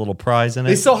 and there's a little prize in it.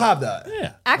 They still have that.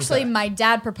 yeah. Actually, my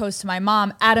dad proposed to my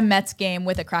mom at a Mets game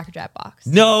with a Cracker Jack box.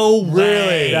 No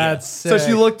way. That's So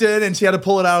she looked in and she had to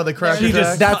pull it out of the Cracker She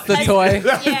Jack. just- That's the toy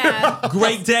Yeah.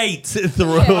 Great date.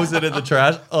 Throws it in the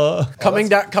trash. coming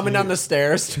down the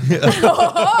stairs.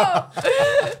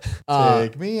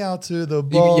 Take me out to the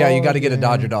ball. Yeah, you got to get a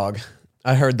Dodger dog.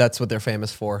 I heard that's what they're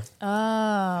famous for.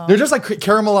 They're just like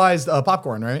caramelized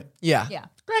popcorn, right? Yeah. Yeah.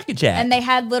 Cracker Jack. And they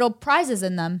had little prizes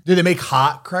in them. Do they make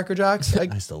hot Cracker Jacks?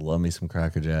 Like, I still love me some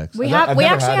Cracker Jacks. We I've we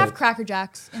never actually had have it. Cracker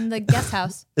Jacks in the guest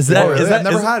house. Is that, oh, really? is that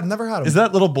I've never had them. Is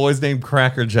that little boy's name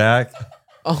Cracker Jack?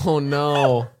 Oh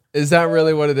no. Is that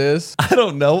really what it is? I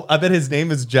don't know. I bet his name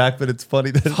is Jack, but it's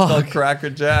funny that it's called Cracker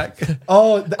Jack.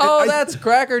 Oh, That's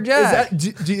Cracker Jack.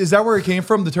 Is that where it came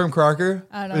from? The term cracker?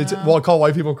 I don't It's, know. well, call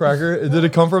white people cracker. Did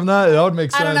it come from that? That would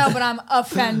make sense. I don't know, but I'm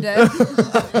offended.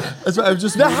 That's what, I'm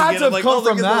just that had to have come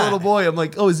from The that. little boy. I'm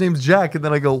like, oh, his name's Jack, and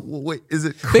then I go, wait, is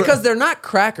it? Because they're not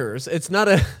crackers. It's not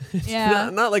a. It's Yeah.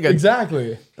 not like a.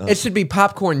 Exactly. It should be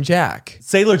popcorn Jack.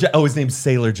 Sailor Jack. Oh, his name's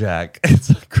Sailor Jack. It's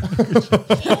like Cracker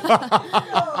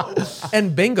Jack.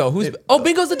 And Bingo.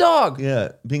 Bingo's the dog. Yeah,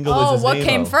 Bingo was Oh, his what name.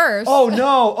 came first? Oh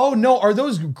no! Are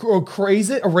those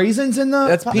crazy raisins in the?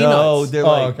 That's peanuts. No, they're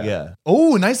like, okay. yeah.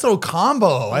 Oh, nice little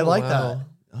combo. I like wow.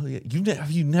 Oh yeah.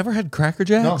 Have you never had Cracker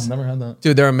Jacks? that. No, never had that.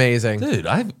 Dude, they're amazing. Dude,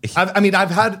 I've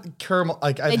had caramel.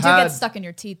 Like I've they do had. get stuck in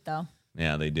your teeth, though.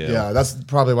 yeah, they do. Yeah, that's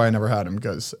probably why I never had them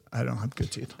because I don't have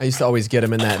good teeth. I used to always get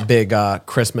them in that big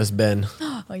Christmas bin.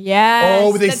 Oh, yeah.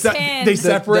 Oh, they The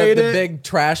separated. big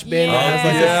trash bin. that has,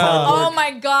 like, Yeah. the cardboard Oh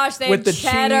my gosh, they with had the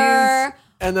cheddar. cheese.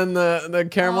 And then the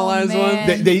caramelized Oh, one.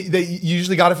 man. They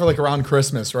usually got it for like around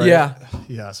Christmas, right? Yeah.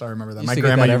 Yes, I remember that. Used My to get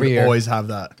grandma that every would year. always have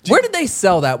that. Where did they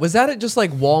sell that? Was that at just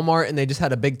like Walmart and they just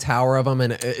had a big tower of them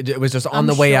and it was just on I'm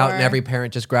the way out and sure. every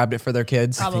parent just grabbed it for their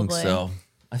kids? I think Probably. so.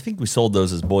 I think we sold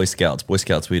those as Boy Scouts. Boy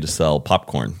Scouts, we had to sell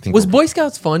popcorn. I think Was we're- Boy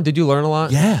Scouts fun? Did you learn a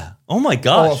lot? Yeah. Oh my Oh,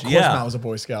 gosh. of course, yeah. Matt was a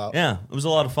Boy Scout. Yeah. It was a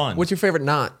lot of fun. What's your favorite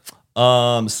knot?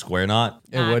 Square knot.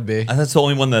 It would be. That's the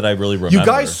only one that I really remember.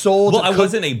 guys sold Well, I cook-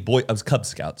 wasn't a boy. I was Cub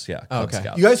Scouts. Yeah. Cub okay.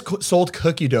 Scouts. You guys sold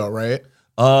cookie dough, right?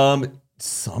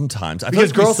 Sometimes I feel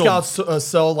Because like we Girl sold- Scouts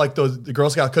sell like the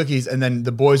Girl Scout cookies, and then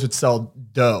the boys would sell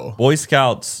dough. Boy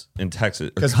Scouts in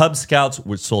Texas, or Cub Scouts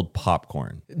would sold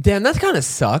popcorn. Damn, that kind of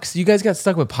sucks. You guys got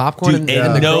stuck with popcorn Dude,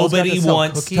 and the girls got nobody to sell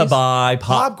wants to cookies? buy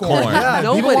popcorn. Yeah,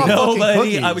 Nobody. people want fucking Nobody.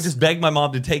 cookies. I would just beg my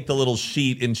mom to take the little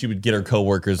sheet, and she would get her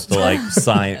coworkers to like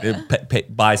sign,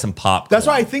 buy some popcorn. That's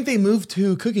why I think they moved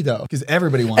to cookie dough because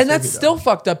everybody wants. And that's cookie still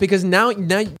fucked up because now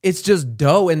it's just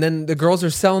dough and then the girls are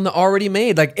selling the already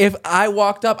made. Like if I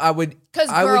walked up, I would Because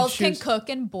I would girls can choose- cook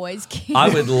and boys can't. I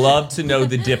would love to know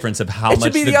the difference of how It much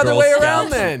should be the other Girl way Scouts, around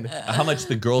then. How much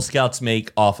the Girl Scouts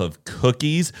make off of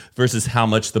cookies versus how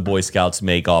much the Boy Scouts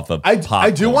make off of I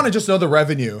popcorn. do want to just know the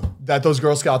revenue that those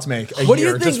Girl Scouts make a What do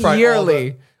year. you just think for all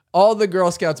yearly? All the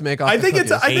Girl Scouts make off. I the think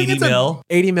it's. cookies? I think 80 it's mil.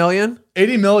 80 million.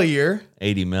 80 mil a year.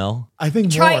 80 mil. I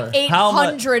think Try more.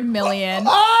 800 million.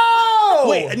 Oh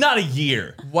Wait, not a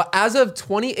year. Well, as of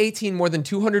 2018, more than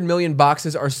 200 million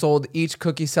boxes are sold, each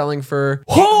cookie selling for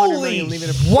Holy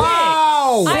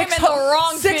Wow! I'm in the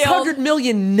wrong 600 field.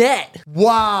 million net.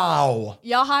 Wow!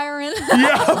 Y'all hiring?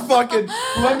 Yeah, fucking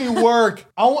let me work.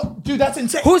 Dude, that's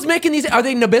insane. Who's making these? Are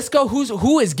they Nabisco?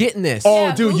 Who is getting this? Oh,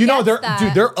 Yeah, dude, who you know gets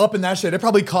that? they're up in that shit. It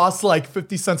probably costs like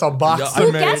 50 cents a box No, to Who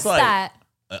Who make. gets like- that?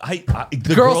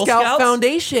 The Girl Scout Scouts?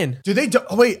 Foundation. Do they?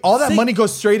 Wait, all that money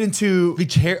goes straight into?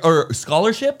 Or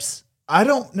scholarships? I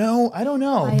don't know. I don't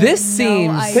know. This No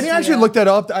seems- idea. Can you actually look that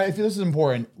up? I feel this is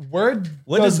important. Where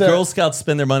What does Girl Scouts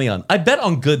spend their money on? I bet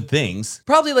on good things.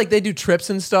 Probably like they do trips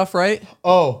and stuff, right?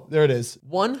 Oh, there it is.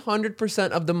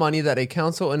 100% of the money that a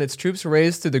council and its troops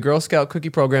raise through the Girl Scout cookie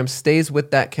program stays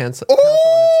with that council.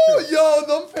 Oh, yo,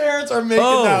 them parents are making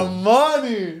Oh. that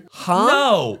money. Huh?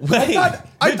 No, wait.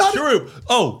 I the thought- troop.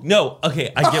 Oh, no.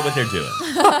 Okay, I get what they're doing.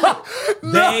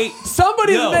 They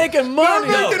Somebody's No. making money.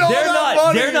 They're No, making all they're that not.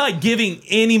 money. They're not giving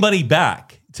any money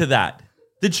back to that.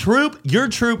 The troop, your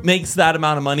troop makes that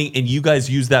amount of money, and you guys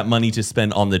use that money to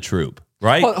spend on the troop,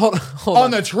 right? Hold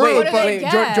On the troop, What do they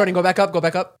get? Jordan, go back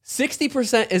up.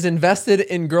 60% is invested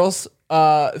in girls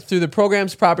through the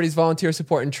program's properties, volunteer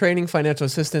support and training, financial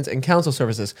assistance, and council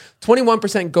services.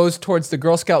 21% goes towards the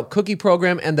Girl Scout cookie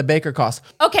program and the baker costs.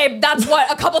 Okay, that's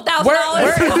what, a couple $1,000?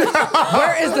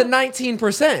 Where is the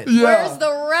 19%? Where's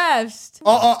the rest?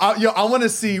 Yo, I want to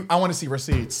see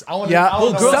receipts. I want. Yeah, I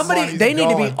wanna know where somebody money's they need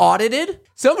to be going. audited.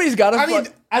 Somebody's got to. I mean,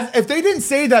 if they didn't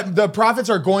say that the profits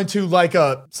are going to like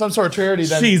some sort of charity,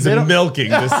 then She's they don't- milking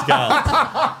the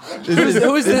scout.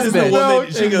 who is this This is the bitch?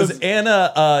 woman. She goes,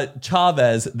 Anna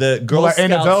Chavez, the Girl Like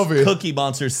Anna Scouts Velvey. Cookie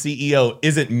Monster CEO,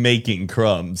 isn't making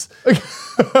crumbs.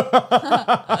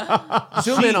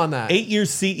 Zoom in on that. 8-year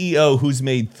CEO who's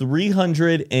made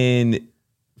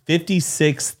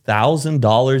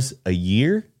 $356,000 a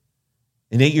year.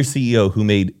 An 8-year CEO who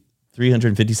made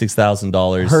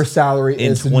 $356,000. Her salary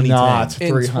in is 2010. not In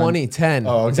 300. 2010.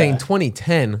 Oh, I'm saying okay.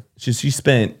 2010. She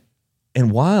spent,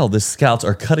 and while the scouts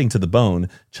are cutting to the bone,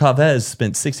 Chavez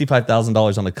spent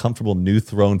 $65,000 on a comfortable new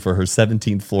throne for her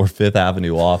 17th floor 5th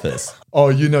Avenue office. Oh,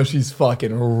 you know she's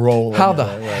fucking rolling. How the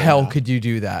right hell now. could you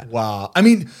do that? Wow. I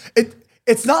mean,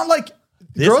 it's not like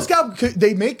This Girl is- Scout.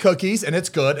 They make cookies and it's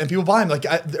good, and people buy them. Like,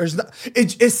 there's not.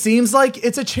 It seems like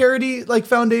it's a charity like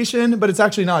foundation, but it's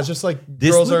actually not. It's just like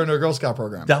This girls would- are in a Girl Scout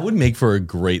program. That would make for a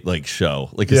great like show,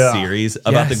 like a Yeah. series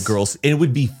about Yes. the girls. It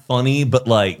would be funny, but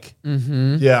like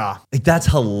Yeah. that's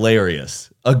hilarious.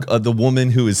 The woman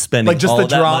who is spending Like, just all the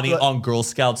that drop- money on Girl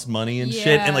Scouts money and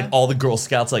shit, and Yeah. like all the Girl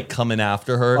Scouts like coming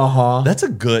after her. Uh-huh. That's a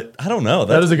good. I don't know.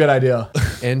 That That's is a good idea.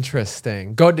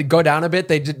 Interesting. Go down a bit.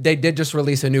 They did just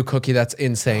release a new cookie that's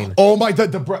insane. Oh my, the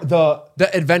The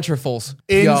Adventurefuls.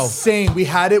 Yo, insane. We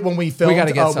had it when we filmed.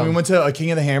 gotta get when some. we went to King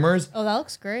of the Hammers, Oh, that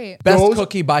looks great. best those-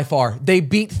 cookie by far. They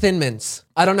beat Thin Mints.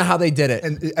 I don't know how they did it.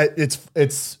 and it's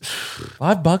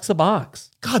 $5 a box.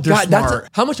 God, they're God, that's smart.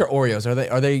 how much are Oreos? Are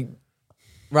they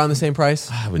around the same price?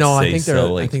 I would no, I say think they're so,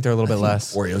 I like- think they're a little bit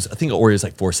less. Oreos. I think Oreos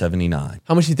like $4.79.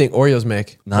 How much do you think Oreos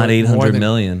make? Not More 800 than-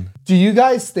 million. Do you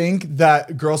guys think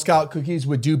that Girl Scout cookies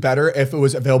would do better if it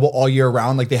was available all year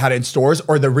round, like they had it in stores?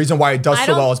 Or the reason why it does I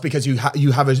so well don't- is because you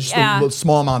have a just Yeah. a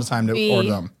small amount of time to B. order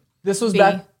them. This was B.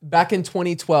 back in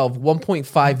 2012,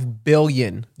 1.5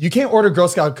 billion. You can't order Girl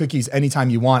Scout cookies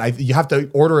anytime you want. You have to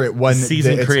order it when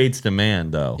Season it's- creates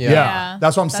demand, though. Yeah. Yeah, Yeah.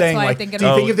 that's what I'm That's saying. why I Like, think do it you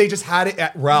would- think if they just had it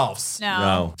at Ralph's?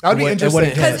 No. That would be It interesting.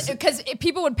 wouldn't hit. Because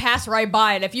people would pass right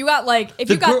by it. If you got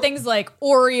The girl- things like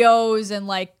Oreos and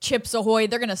like Chips Ahoy,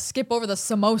 they're gonna skip over the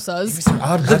samosas.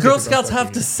 The Girl Scouts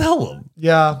have to sell them.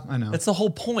 Yeah, I know. That's the whole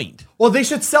point. Well, they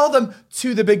should sell them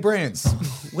to the big brands.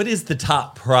 What is the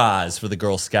top prize for the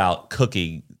Girl Scout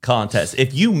cookie contest?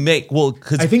 If you make, well,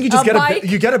 because I think you just A bike?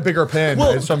 you get a bigger pin.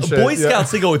 well, or some shit. Boy Yeah.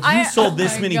 Scouts, they go, if you I- sold oh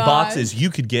this my many God. boxes, you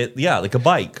could get, like a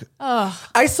bike.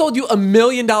 I sold you $1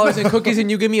 million in cookies and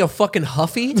you give me a fucking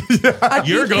Huffy?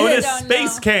 You're going to don't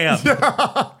space know.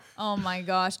 camp. Oh my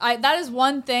gosh. That is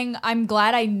one thing I'm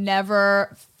glad I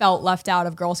never felt left out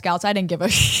of Girl Scouts. I didn't give a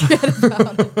shit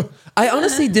about it. I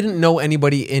honestly didn't know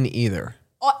anybody in either.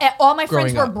 All my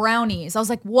friends Growing were up. brownies. I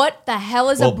was like, what the hell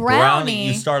is Well, a brownie?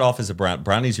 you start off as a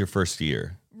brownie's your first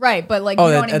year. Right, but like Oh, you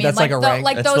know that- what I mean. that's like a rank.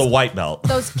 like That's those the white belt.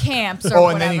 those camps or Oh,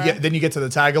 whatever. and then you get to the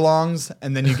tag-alongs,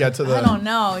 and then you get to the. I don't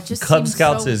know. It just Cub seems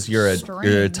Scouts so is you're a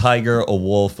strange. tiger, a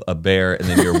wolf, a bear, and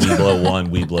then you're Weeblo 1,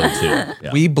 Weeblo 2.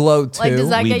 Yeah. We blow too. Like, does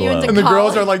that We get you blow. into And the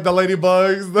girls college? are like the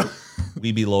ladybugs.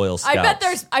 We be loyal scouts.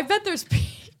 I bet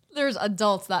there's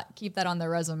adults that keep that on their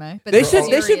resume. But they should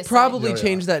seriously. probably Yeah, yeah.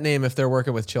 change that name if they're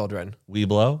working with children.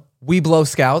 Weeblo. We blow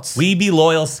scouts. We be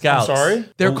loyal scouts. Sorry.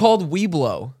 They're called We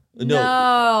blow. No. Yeah,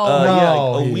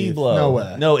 No, like a Heath. Weeblo. No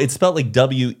way. No, it's spelled like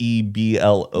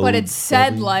WEBLO. But it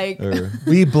said like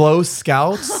We blow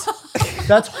scouts.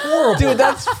 That's horrible. Dude,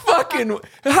 that's fucking.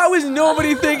 How is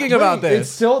nobody thinking about Wait,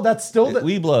 this? That's still the.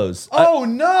 Weeblos. Oh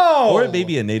no! Or it may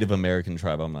be a Native American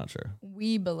tribe. I'm not sure.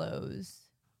 Weebelows.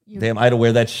 Damn, I had to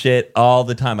wear that shit all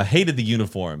the time. I hated the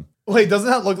uniform. Wait, doesn't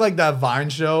that look like that Vine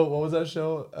show? What was that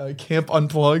show? Camp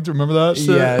Unplugged. Remember that? Shit?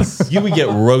 Yes. You would get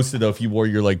roasted though if you wore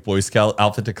your like Boy Scout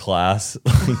outfit to class.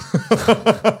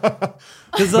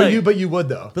 But you would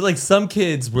though. But like some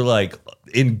kids were like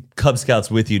in Cub Scouts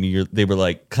with you, and they were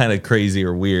like kind of crazy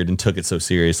or weird and took it so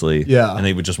seriously. Yeah. and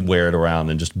they would just wear it around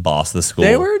and just boss the school.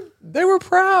 They were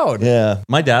proud. Yeah,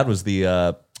 my dad was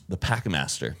the pack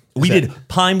master. We did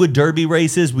Pinewood Derby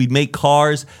races. We'd make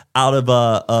cars out of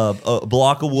a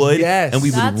block of wood, Yes. and we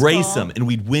would That's race cool. them, and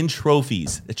we'd win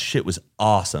trophies. That shit was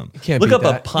awesome. Can't Look beat up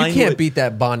that. a Pinewood. You can't beat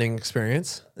that bonding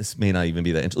experience. This may not even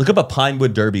be that. Look up a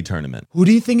Pinewood Derby tournament. Who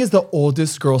do you think is the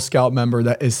oldest Girl Scout member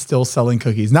that is still selling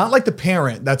cookies? Not like the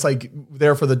parent that's like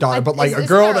there for the daughter, but like a isn't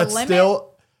girl there a that's limit?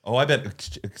 still. Oh, I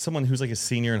bet someone who's like a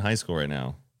senior in high school right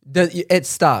now. It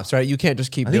stops, right? You can't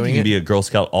just keep I think doing you can it. be a Girl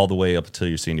Scout all the way up until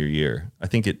your senior year. I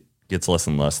think it gets less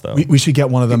and less though. We should get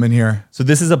one of them in here. So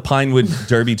this is a Pinewood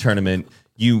Derby tournament.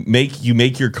 You make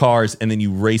your cars and then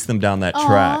you race them down that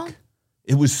track.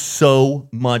 It was so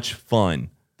much fun.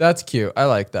 That's cute. I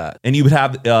like that. And you would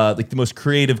have like the most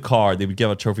creative car. They would give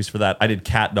out trophies for that. I did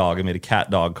cat dog. I made a cat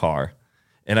dog car.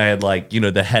 And I had like,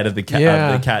 the head of the cat,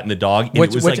 Yeah. the cat and the dog. And Which-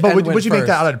 it was which- like, But And would you went make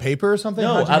that first. out of paper or something?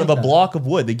 no, How'd you out of make a that? block of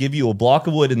wood. They give you a block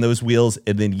of wood and those wheels,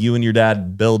 and then you and your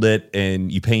dad build it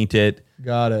and you paint it.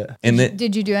 Got it. And then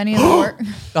Did you do any of the work?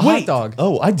 The Wait. hot dog.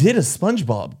 Oh, I did a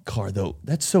SpongeBob car though.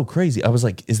 That's so crazy. I was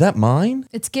like, is that mine?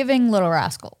 It's giving Little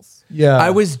Rascals. Yeah.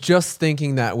 I was just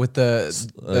thinking that with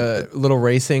the little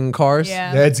racing cars.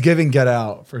 Yeah. Yeah, it's giving Get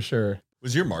Out for sure.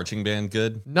 Was your marching band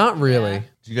good? Not really. Yeah.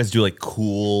 Did you guys do like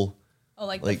cool? Oh,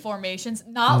 like, Like- the formations,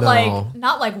 not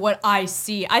No. like what I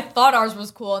see. I thought ours was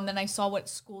cool, and then I saw what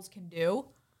schools can do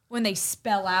when they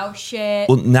spell out shit.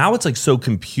 Well, now it's like so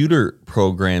computer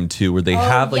programmed too, where they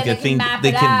have like yeah, a they can thing map they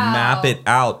it can out. map it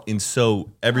out, and so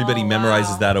everybody Oh,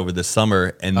 memorizes wow. that over the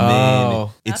summer, and Oh. then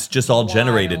it's That's just all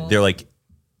generated. wild. They're like,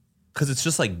 because it's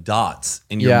just like dots,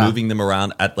 and you're Yeah. moving them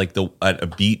around at like at a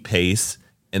beat pace,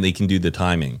 and they can do the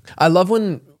timing. I love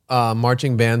when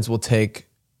marching bands will take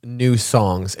new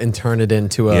songs and turn it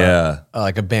into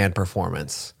like a band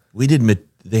performance. We did.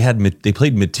 They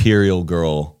played Material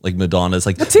Girl, like Madonna's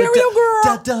like Material Girl!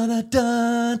 Da, da, da,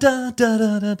 da, da, da,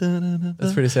 da, da, da, da,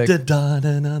 That's pretty sick. da, da,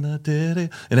 da, da, da, da, da.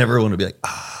 And everyone would be like,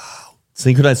 ah.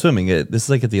 Synchronized swimming. This is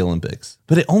like at the Olympics,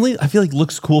 but it only I feel like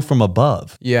looks cool from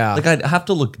above. Yeah. like I'd have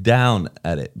to look down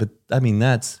at it, but I mean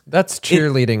that's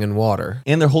cheerleading in water.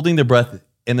 and they're holding their breath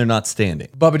and they're not standing.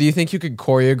 Bubba, do you think you could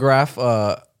choreograph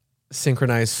a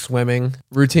synchronized swimming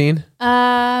routine?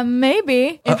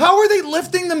 Maybe. How are they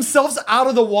lifting themselves out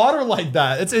of the water like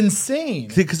that? It's insane.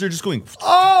 Because they're just going.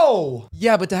 Oh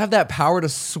Yeah, but to have that power to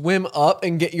swim up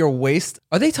and get your waist,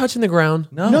 are they touching the ground?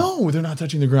 no, they're not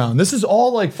touching the ground. This is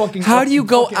all like fucking. How do you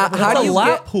go? fucking- How do a you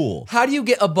lap get pool. How do you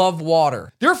get above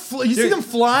water? They're you see them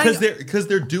flying. because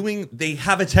they're doing. They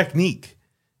have a technique,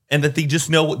 and that they just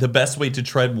know the best way to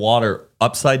tread water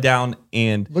upside down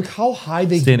and Look how high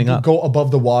they Standing up. go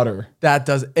above the water. That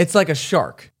does. It's like a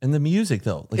shark. the music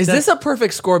though. Like Is this a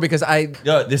perfect score? Because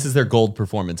Yeah, this is their gold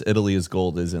performance. Italy is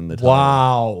gold is in the title.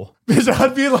 Wow, because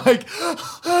I'd be like,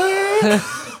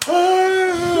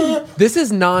 this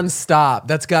is nonstop.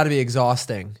 That's got to be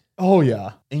exhausting. oh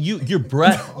yeah. And your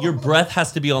breath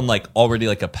has to be on like already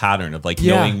like a pattern of like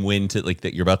Yeah. knowing when to like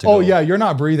that you're about to Oh go. yeah, you're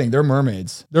not breathing. They're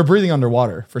mermaids. They're breathing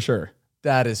underwater for sure.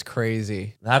 That is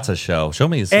crazy. That's a show. Show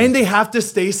me. And they have to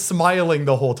stay smiling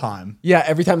the whole time. Yeah,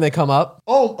 every time they come up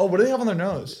Oh, what do they have on their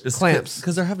nose? clamps.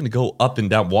 because they're having to go up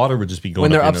and down. Water would just be going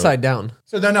when they're up, upside down.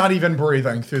 So they're not even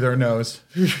breathing through their nose.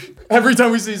 Every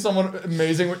time we see someone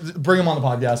amazing, bring them on the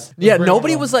podcast. Yeah, Bring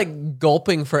nobody them on. was like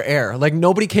gulping for air. Like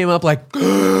nobody came up like.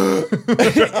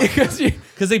 Because you-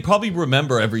 Because they probably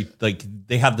remember every like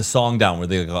they have the song down where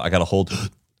they go, I gotta hold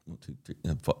 1, 2, 3,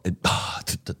 and 4,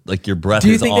 like your breath. do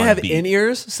you is think on they have beat. in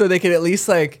ears so they can at least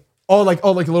like? like a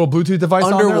little Bluetooth device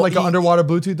on there, like an Underwa- underwater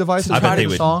Bluetooth device. To I try bet to they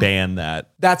would song? ban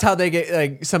that That's how they get,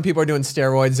 like, some people are doing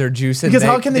steroids or juicing. Because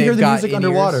how can they hear they've the got music in-ears.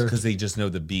 underwater? because they just know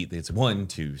the beat. It's 1,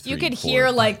 2, 3. You could 4. hear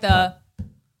like the,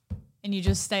 and you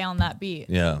just stay on that beat.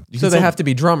 Yeah. You So can they still- have to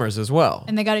be drummers as well.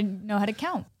 And they got to know how to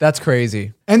count. That's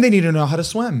crazy. And they need to know how to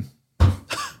swim.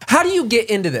 How do you get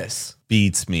into this?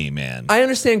 beats me, man. I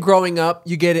understand growing up,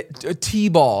 you get a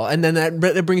T-ball, and then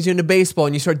that brings you into baseball,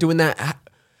 and you start doing that.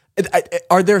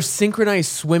 Are there synchronized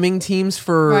swimming teams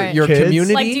for Right. your Kids?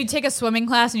 community? Like, do you take a swimming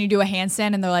class and you do a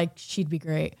handstand and they're like, she'd be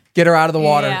great. Get her out of the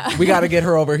water. Yeah. We got to get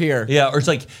her over here. Yeah, or it's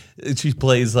like she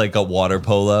plays like a water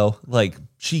polo. Like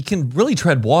she can really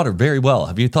tread water very well.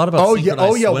 Have you thought about? Oh yeah,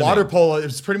 synchronized swimming? water polo.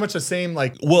 It's pretty much the same.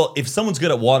 Like Well, if someone's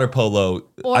good at water polo,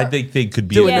 Or- I think they could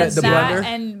be. Doing Yeah, the that, blender?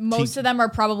 and most of them are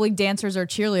probably dancers or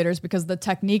cheerleaders because the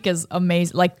technique is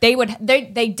amazing. Like they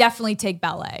definitely take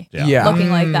ballet. Yeah. Looking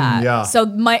like that. yeah. So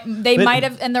they But- might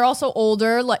have, and they're also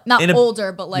older, like not And if-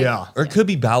 older, but like Yeah. Or it could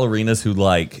be ballerinas who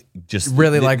like just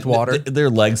Really liked water. Their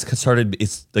legs started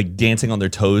it's like dancing on their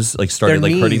toes, like started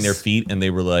Their like hurting knees. their feet, and they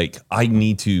were like, "I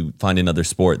need to find another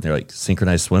sport." And they're like,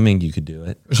 "Synchronized swimming, you could do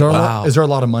it." is there, Wow. is there a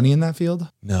lot of money in that field?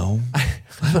 No,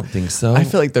 I don't think so. I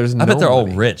feel like there's I bet they're all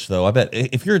nobody. rich though. I bet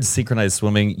if you're in synchronized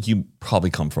swimming, you probably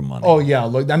come from money. Oh yeah,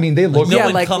 look. I mean, they look. No Yeah,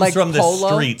 one like- comes like from the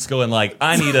polo? streets going like,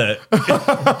 I need a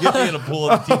get me in a pool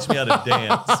and teach me how to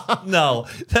dance. No,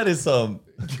 that is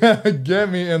Get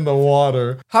me in the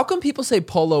water. How come people say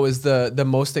polo is the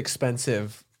most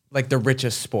expensive, like the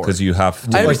richest sport? because you have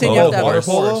to I understand you have to have water a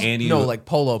polo? horse. And you, No, like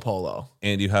polo.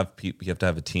 and you have people. You have to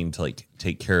have a team to like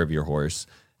take care of your horse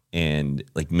and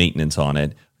like maintenance on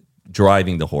it,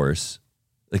 driving the horse.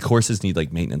 Like horses need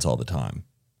like maintenance all the time.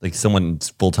 Like someone's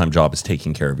full time job is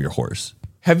taking care of your horse.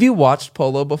 Have you watched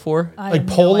polo before? I Like have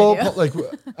no polo, idea. like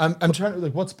I'm trying to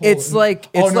like what's polo? It's like-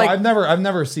 oh it's no, like- I've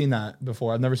never seen that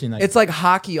before. I've never seen that. It's like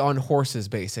hockey on horses,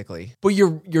 basically. But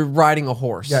you're riding a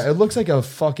horse. yeah, it looks like a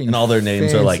fucking. And all their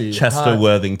names are like fancy Chester hot-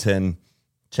 Worthington,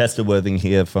 Chester Worthing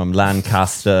here from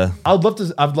Lancaster. I'd love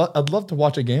to. I'd love to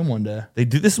watch a game one day. They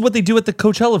do this is what they do at the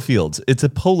Coachella fields. It's a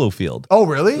polo field. Oh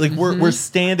really? Like we're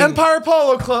standing. Empire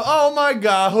Polo Club. Oh my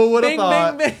god, who would have Bing,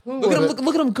 thought? bing, bing. Who Look at him! would've-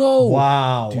 Look at him go!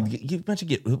 Wow. You imagine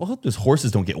I hope those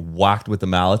horses don't get whacked with the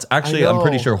mallets. Actually, I'm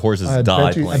pretty know. sure horses I die.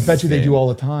 bet you, I playing bet this you they game. do all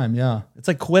the time. Yeah. It's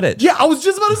like Quidditch. Yeah, I was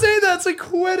just about to say that. It's like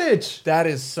Quidditch. That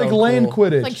is so Like land cool.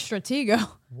 Quidditch. Like Stratego.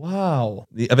 Wow.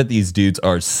 I bet these dudes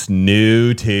are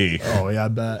snooty. Oh yeah, I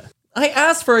bet. I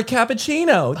asked for a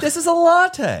cappuccino. This is a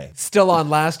latte. Still on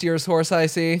last year's horse, I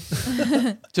see.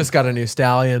 Just got a new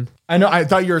stallion. I know. I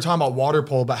thought you were talking about water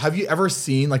polo, but have you ever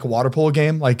seen like a water polo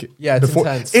game? Like Yeah, it's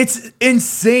intense. It's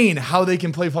insane how they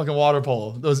can play fucking water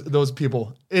polo. Those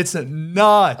people. It's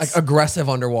nuts. Like aggressive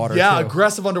underwater. yeah, too.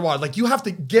 aggressive underwater. Like you have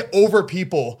to get over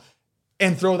people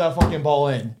and throw that fucking ball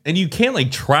in. And you can't like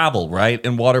travel, right?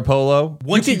 In water polo.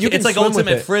 Once can- you can it's like swim with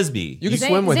ultimate it. frisbee. You can Zane-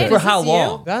 swim with Zane, it. for is how this you?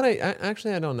 long? That I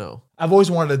actually I don't know. I've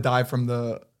always wanted to dive from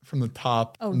the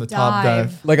top Oh, from the top dive.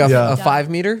 dive. Like a Yeah. 5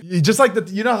 meter. You just like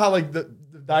you know how like the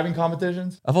diving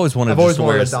competitions. I've always wanted, I've always to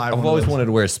wanted wear. to dive I've one of always those. wanted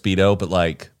to wear a speedo, but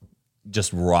like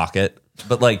just rock it,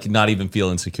 but like not even feel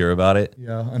insecure about it. Yeah, you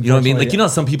know what I mean. unfortunately, Like you know, how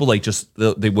some people like just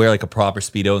they wear like a proper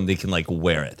speedo and they can like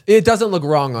wear it. It doesn't look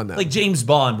wrong on them. Like James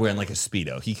Bond wearing like a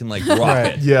speedo, he can like rock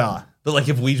Right. it. Yeah. But like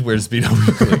if we wear a speedo,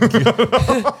 we could,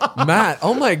 like, Matt,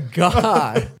 oh my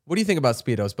god. What do you think about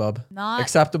speedos, bub? Not-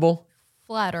 Acceptable?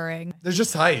 Flattering. They're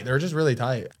just tight. They're just really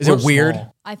tight. Is it Or weird?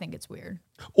 small. I think it's weird.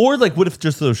 or like what if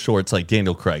just those shorts like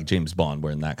Daniel Craig, James Bond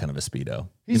wearing that kind of a speedo?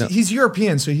 He's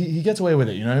European, so he gets away with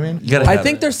it. You know what I mean? You gotta I have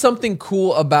think it. there's something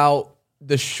cool about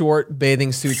the short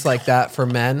bathing suits like that for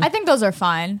men. I think those are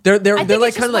fine. They're I they're think like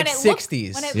it's kind of just like when it look-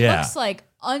 60s. When it Yeah. looks like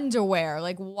underwear,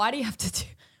 like why do you have to do?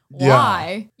 Yeah.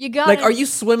 Why you got? Like, are you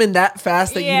swimming that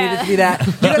fast that you need it to be that?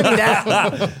 You gotta be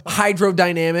that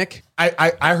hydrodynamic.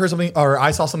 I heard something or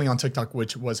I saw something on TikTok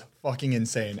which was fucking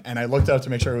insane, and I looked it up to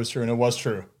make sure it was true, and it was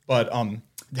true. But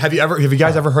have you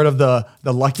guys ever heard of the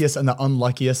luckiest and the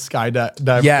unluckiest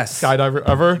Yes. skydiver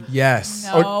ever? Yes.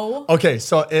 No. Okay,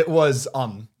 so it was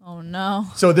Oh no.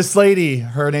 so this lady,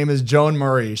 her name is Joan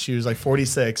Murray. She was like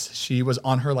 46. She was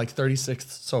on her like 36th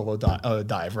solo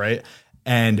dive, right?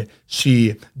 And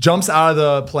she jumps out of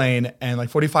the plane, and like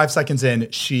 45 seconds in,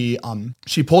 she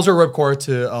pulls her ripcord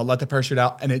to let the parachute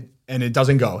out, and it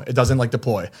doesn't go. It doesn't like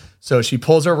deploy. So she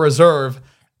pulls her reserve,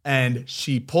 and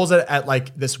she pulls it at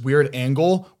like this weird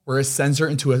angle where it sends her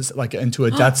into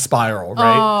a death spiral,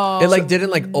 right? It like didn't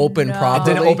like open It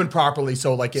properly. didn't open properly,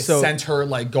 so like it So- sent her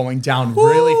like going down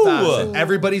really fast. And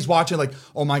everybody's watching, like,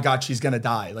 oh my god, she's gonna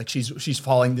die. Like she's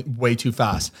falling way too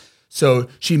fast. So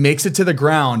she makes it to the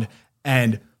ground,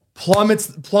 and plummets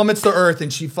to earth,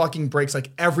 and she fucking breaks like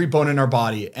every bone in her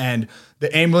body. And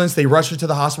the ambulance, they rush her to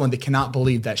the hospital, and they cannot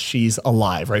believe that she's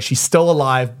alive, right? She's still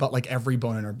alive, but like every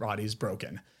bone in her body is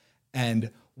broken.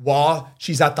 And while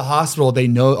she's at the hospital, they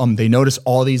notice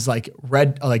all these like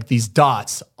red, like these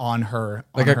dots on her,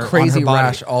 Like on a her- crazy on her body,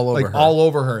 rash all over like her. all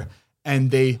over her.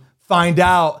 And they find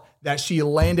out that she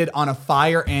landed on a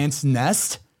fire ant's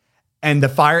nest, and the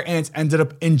fire ants ended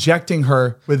up injecting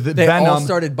her with the They venom, all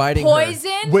started biting her.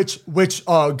 Poison. which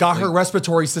got her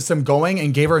respiratory system going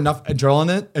and gave her enough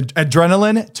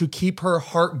adrenaline to keep her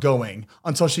heart going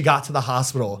until she got to the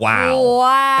hospital. Wow.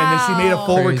 Wow. And then she made a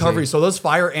full Crazy. recovery. So those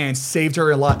fire ants saved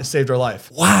her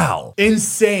life. Wow.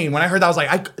 Insane. When I heard that, I was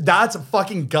like, that's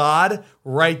fucking God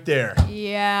right there.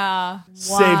 Yeah.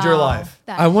 Saved your Wow. life.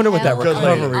 The I wonder what that hell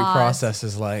recovery are process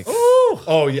is like.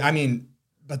 Oh, yeah. I mean,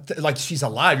 but like she's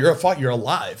alive. You're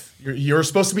alive. You're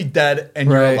supposed to be dead, and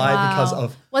you're Right. alive because Wow.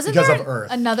 of Wasn't because there of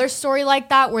Earth. another story like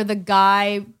that where the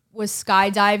guy was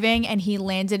skydiving and he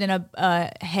landed in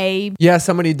a hay? Yeah,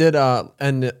 somebody did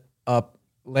end up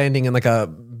landing in like a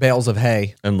bales of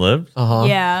hay. And lived?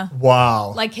 Yeah.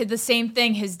 Wow. Like the same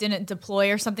thing, his didn't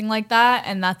deploy or something like that,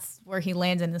 and that's where he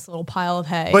lands in this little pile of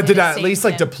hay. But did and it that at saved least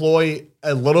like him. deploy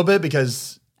a little bit,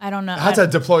 because I don't know. it had to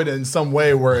deploy it in some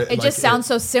way where It just sounds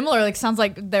so similar. Like sounds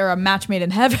like they're a match made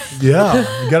in heaven.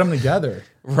 Yeah, you get them together.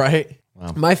 Right.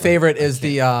 My favorite is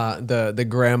the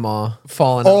grandma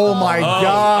falling. Oh my Oh,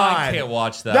 god, I can't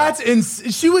watch that.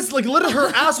 That's she was like literally her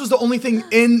ass was the only thing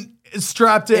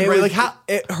strapped in, It right? was- Like how?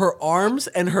 her arms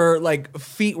and her like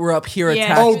feet were up here Yeah.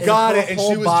 attached. Oh, and got her it. And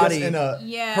whole she was body, just in a.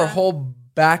 Yeah. her whole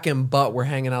back and butt were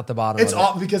hanging out the bottom. It's of it.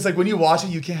 off because like when you watch it,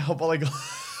 you can't help but like.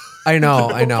 I know.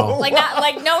 like not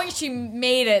like knowing she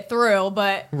made it through,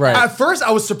 but Right. At first, I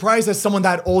was surprised that someone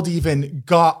that old even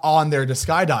got on there to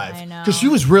skydive. I know. Because she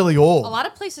was really old. a lot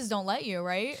of places don't let you,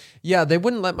 right? Yeah, they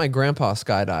wouldn't let my grandpa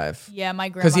skydive Yeah, my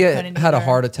grandma because he couldn't had a either.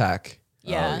 heart attack.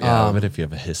 Yeah. Yeah, but if you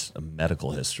have a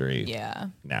medical history. Yeah.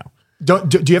 No.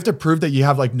 Do you have to prove that you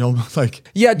have like no like?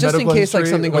 Yeah, just in medical case like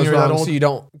history something when goes you're that wrong, old? so you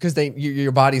don't because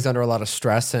your body's under a lot of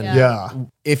stress and Yeah.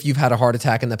 if you've had a heart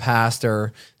attack in the past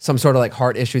or some sort of like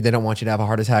heart issue, they don't want you to have a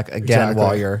heart attack again Exactly.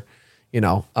 while you're,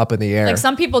 up in the air. Like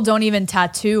some people don't even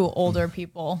tattoo older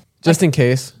people. just in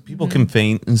case. People can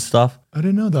faint and stuff. I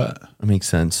didn't know that. That makes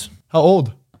sense. How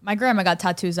old? My grandma got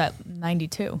tattoos at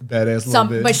 92. Badass little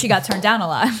bitch. But she got turned down a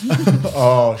lot.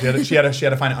 Oh, she had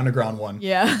to find an underground one.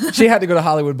 Yeah. She had to go to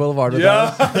Hollywood Boulevard with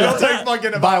Yeah, that. it'll take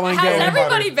fucking Buy one, Has get one.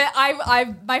 everybody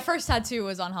been? My first tattoo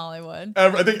was on Hollywood.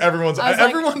 I think was like-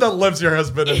 everyone that lives here has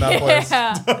been in that place.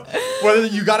 Yeah. Whether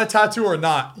you got a tattoo or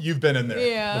not, you've been in there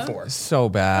Yeah. before. So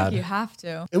bad. You have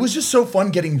to. It was just so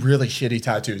fun getting really shitty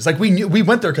tattoos. Like we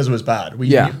went there because it was bad.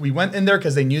 Yeah. We went in there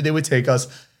because they knew they would take us,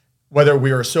 whether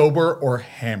we were sober or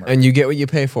hammered. And you get what you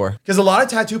pay for. Because a lot of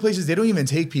tattoo places, they don't even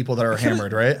take people that are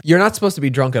hammered, right? You're not supposed to be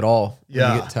drunk at all when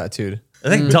Yeah. you get tattooed. I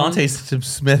think Dante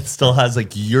Smith still has like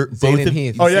both Zane and of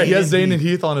Heath. Oh yeah, he has Zane and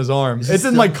Heath on his arm. It's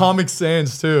in like Comic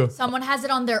Sans too. Someone has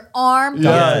it on their arm.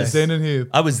 Yeah, Yes. Zane and Heath.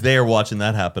 I was there watching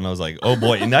that happen. I was like, oh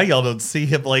boy. And now y'all don't see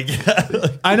him like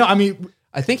I know. I mean,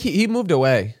 I think he moved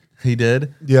away he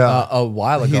did. yeah. a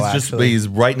while ago. He's just actually. he's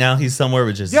right now he's somewhere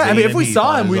with just Yeah, I Zane mean, if and we Heath saw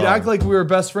on him, his we'd arm. act like we were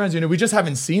best friends. We just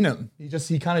haven't seen him.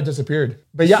 He kind of disappeared.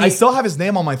 But yeah, I still have his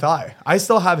name on my thigh. I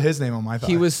still have his name on my thigh.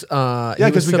 He was Yeah, he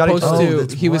was 'cause we got each supposed other. to. Oh,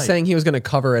 that's he was right. saying he was going to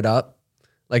cover it up,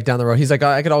 like down the road. He's like,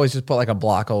 I could always just put like a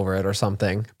block over it or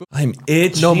something. I'm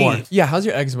itchy. No more. Yeah, how's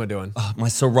your eczema doing? My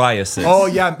psoriasis. Oh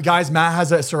yeah, guys, Matt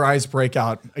has a psoriasis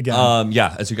breakout again.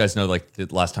 Yeah, as you guys know, like the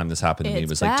last time this happened to me It's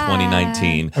was like bad.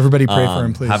 2019. Everybody pray for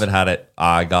him, please. Haven't had it.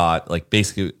 I got like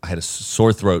basically I had a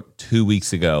sore throat 2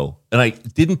 weeks ago, and I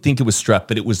didn't think it was strep,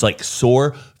 but it was like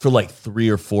sore for like 3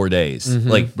 or 4 days. Mm-hmm.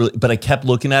 Like, really, but I kept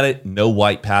looking at it, no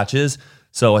white patches,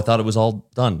 so I thought it was all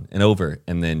done and over.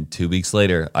 And then 2 weeks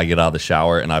later, I get out of the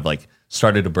shower and I've like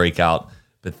started to break out.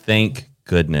 But thank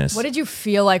goodness. What did you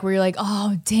feel like? Were you like,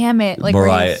 oh damn it? Like were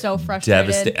you Mariah, so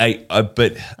frustrated?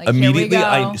 But Like, immediately, here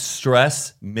we go.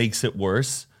 stress makes it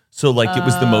worse. So like it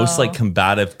was the most like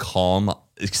combative, calm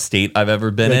state I've ever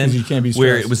been Yeah, in. 'cause you can't be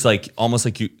where stressed. it was like almost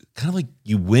like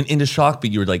you went into shock,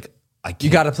 but you were like, I can't. You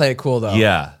got to play it cool though.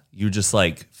 Yeah, you just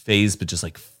like phased, but just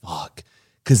like fuck.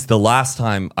 Because the last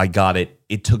time I got it,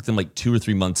 it took them like 2 or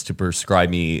 3 months to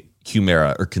prescribe me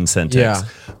Humira or Consentix. Yeah.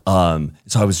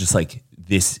 So I was just like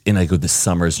this, and I go, this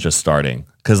summer's just starting.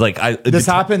 Because like this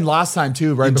happened last time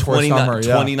too, right before 20, summer. Yeah.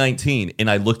 2019,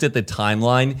 and I looked at the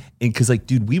timeline, and because like,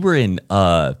 dude, we were in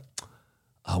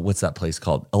what's that place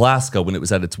called? Alaska when it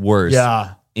was at its worst.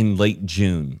 Yeah. in late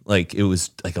June. Like it was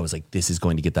like, I was like, this is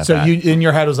going to get that So bad. you in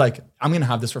your head was like, I'm gonna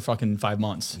have this for fucking 5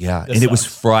 months. Yeah, This and it was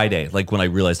sucks. Friday, like when I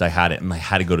realized I had it, and I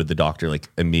had to go to the doctor like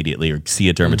immediately or see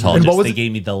a dermatologist. And what was They it-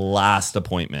 gave me the last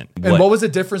appointment. And what was the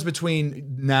difference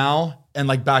between now and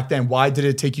like back then? Why did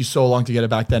it take you so long to get it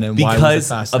back then? And why was it Because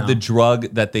fast of now? the drug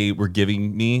that they were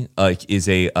giving me is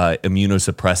a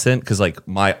immunosuppressant. Because like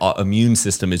my immune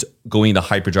system is going to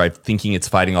hyperdrive, thinking it's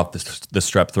fighting off the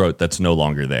strep throat that's no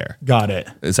longer there. Got it.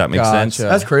 Does that make sense? Gotcha.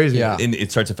 That's crazy. Yeah. And it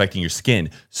starts affecting your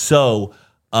skin. So,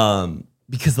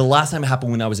 because the last time it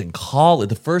happened when I was in college,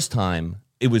 the first time,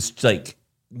 it was like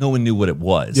no one knew what it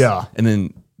was. Yeah. And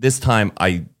then this time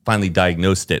I finally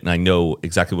diagnosed it and I know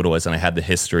exactly what it was and I had the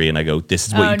history and I go, this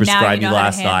is what Oh, you now prescribed you me know how to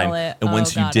last time. handle it. And Oh,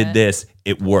 once you got did it. this,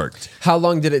 it worked. How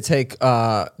long did it take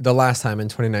the last time in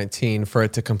 2019 for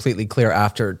it to completely clear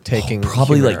after taking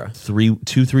Probably Humira? like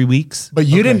 2-3 weeks. But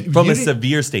you didn't From you a didn't-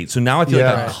 severe state. So now I feel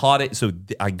like Yeah. I caught it. So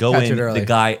I go Catch it in, early. the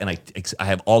guy, and I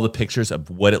have all the pictures of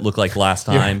what it looked like last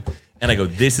time. And I go,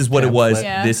 this is what it was.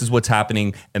 Yeah. This is what's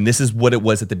happening. And this is what it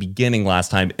was at the beginning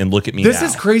last time. And look at me This now.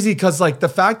 is crazy because like the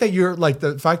fact that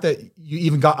you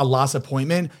even got a last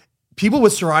appointment, people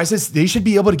with psoriasis, they should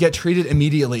be able to get treated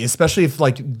immediately, especially if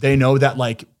like they know that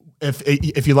like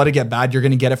if you let it get bad, you're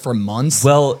gonna get it for months.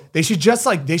 Well, they should just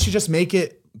make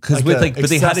it because like but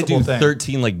they had to do accessible thing.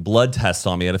 13 like blood tests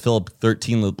on me. I had to fill up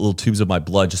 13 little tubes of my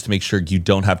blood just to make sure you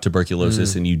don't have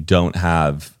tuberculosis and you don't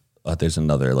have, there's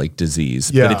another like disease.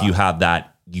 But Yeah. if you have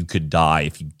that, you could die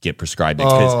if you get prescribed it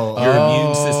because your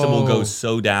immune system will go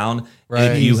so down. Right.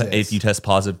 And Jesus. if you test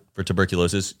positive for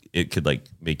tuberculosis, it could like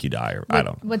make you die or I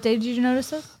don't. What day did you notice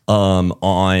this?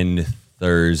 On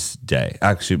Thursday.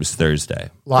 Actually, it was Thursday.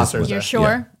 Last Thursday. You're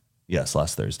sure? Yes,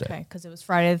 last Thursday. Okay, because it was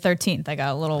Friday the 13th. I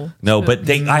got a little. No, but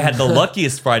I had the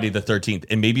luckiest Friday the 13th,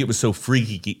 and maybe it was so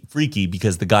freaky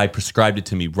because the guy prescribed it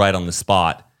to me right on the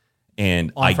spot,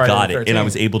 and On I Friday got the it, and I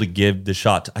was 13th. able to give the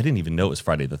shot. I didn't even know it was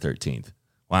Friday the 13th.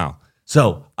 Wow.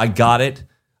 So I got it.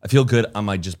 I feel good.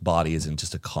 My just body is in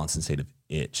just a constant state of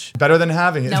itch. Better than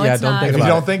having it. No, Yeah, it's don't not. think if you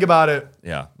about don't think about it,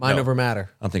 Yeah. Mind no, over matter.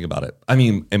 I don't think about it. I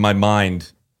mean, in my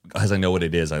mind, as I know what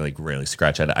it is, I like rarely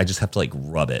scratch at it. I just have to like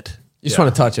rub it. You just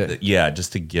want to touch it. Yeah,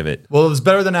 just to give it. well, it was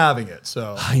better than having it.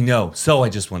 So I know. So I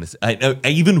just want to. I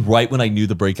even right when I knew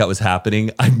the breakout was happening,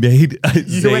 I made.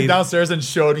 you went downstairs and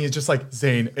showed me. It's just like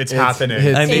Zane, it's happening.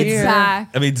 I made,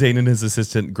 Exact. I made Zane and his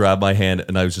assistant grab my hand,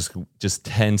 and I was just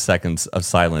 10 seconds of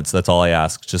silence. That's all I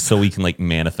ask, just so we can like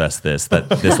manifest that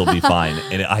this will be fine.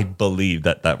 And I believe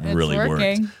that It's really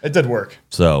working. worked. It did work.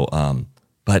 So,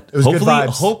 but was good hopefully, vibes.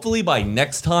 hopefully by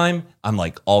next time, I'm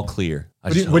like all clear.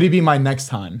 Would he be my next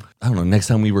time? I don't know. Next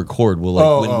time we record, we'll like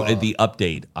Oh. the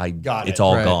update. Got it's it.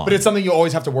 all Right. gone. But it's something you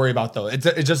always have to worry about, though. It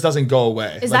just doesn't go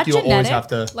away. Is like that you genetic? always have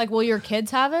to. Like, will your kids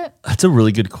have it? That's a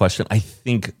really good question. I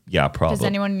think, yeah, probably. Does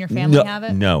anyone in your family no, have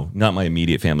it? No, not my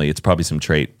immediate family. It's probably some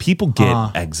trait. People get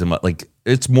eczema. Like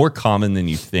it's more common than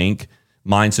you think.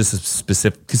 Mine's just a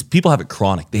specific because people have it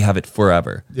chronic. They have it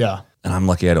forever. Yeah. And I'm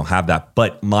lucky I don't have that.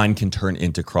 But mine can turn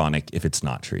into chronic if it's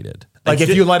not treated. Like if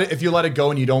you let it go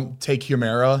and you don't take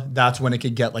Humira, that's when it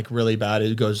could get like really bad.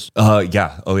 It goes.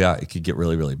 Yeah. Oh, yeah. It could get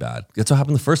really, really bad. That's what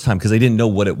happened the first time because I didn't know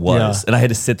what it was. Yeah. And I had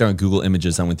to sit there on Google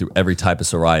Images. I went through every type of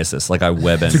psoriasis. Like I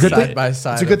web It's a good Side thing. by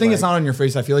side It's a good of, thing it's like- not on your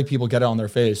face. I feel like people get it on their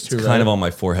face too. kind of on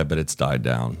my forehead, but it's died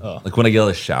down. Like when I get out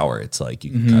of the shower, it's like you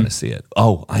can kind of see it.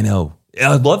 Oh, I know.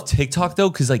 I love TikTok though,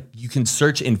 because like you can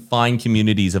search and find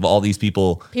communities of all these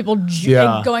people People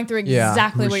Yeah. going through Yeah.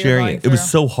 exactly who what are you're sharing going it. through. It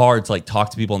was so hard to like talk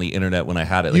to people on the internet when I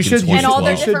had it. Like, You should- and all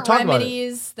their You should different talk about it.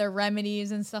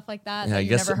 remedies and stuff like that Yeah, that I you've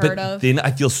guess. never But heard of. then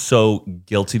I feel so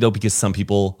guilty though because some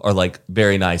people are like,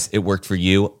 "Very nice, it worked for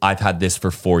you. I've had this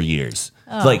for 4 years."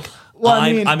 Like, Well,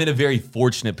 I mean- I'm in a very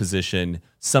fortunate position.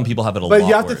 Some people have it a lot. But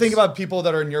you have to worse. think about people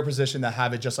that are in your position that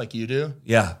have it just like you do.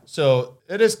 Yeah, So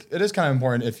it is kind of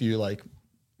important if you like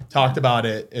talked about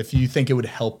it, if you think it would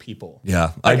help people.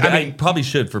 yeah. Like, I I mean, probably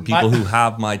should for people my- who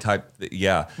have my type.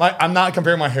 Yeah. I'm not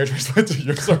comparing my hair transplant to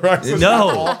your psoriasis.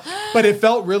 No. at all, but it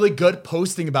felt really good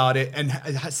posting about it and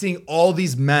seeing all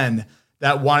these men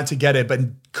that wanted to get it but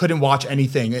couldn't watch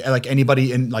anything, like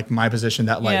anybody in like my position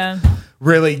that like Yeah.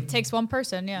 really. Takes one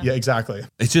person, yeah. Yeah, exactly.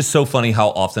 It's just so funny how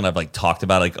often I've like talked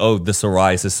about like, oh, the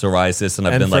psoriasis, and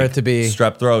I've And been for like, it to be-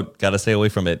 strep throat, gotta stay away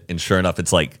from it. And sure enough,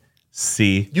 it's like,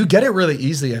 see, You get it really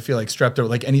easily. I feel like strep throat,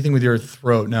 like anything with your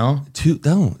throat. No,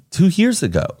 2 years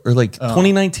ago or like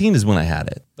 2019 is when I had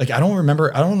it. like I don't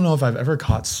remember. I don't know if I've ever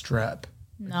caught strep.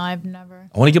 No, I've never.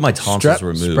 I want to get my tonsils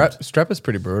removed. Strep is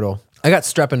pretty brutal. I got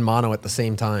strep and mono at the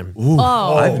same time.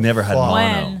 Oh, I've never had fuck. mono.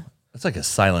 when? That's like a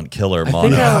silent killer, think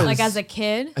Mono. I was- Like as a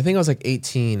kid? I think I was like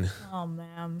 18. Oh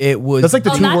man. It was. That's like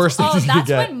the two worst things you could that's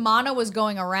get. when Mono was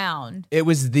going around. It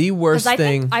was the 'Cause worst I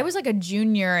thing. think I was like a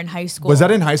junior in high school. Was that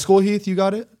in high school, Heath? You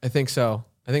got it? I think so.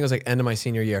 I think it was like end of my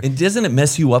senior year. And doesn't it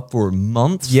mess you up for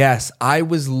months? Yes, I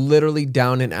was literally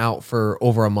down and out for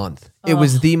over a month. It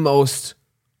was the most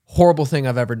horrible thing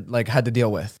I've ever like had to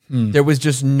deal with. There was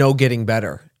just no getting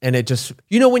better. And it just,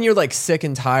 when you're like sick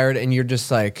and tired and you're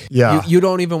just like, Yeah. you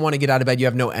don't even want to get out of bed. You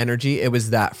have no energy. It was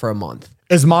that for a month.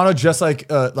 Is mono just like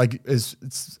it's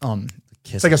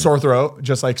like a sore throat,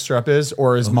 just like strep is,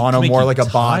 or is mono make more you like a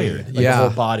body, tired. like a Yeah. whole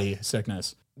body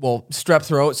sickness? Well, strep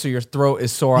throat, so your throat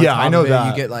is sore on Yeah, top I know of it.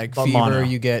 that, You get like but fever,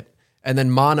 mono. and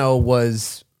then mono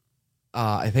was,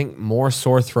 I think more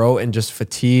sore throat and just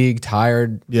fatigue,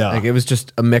 tired. Yeah. Like it was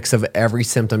just a mix of every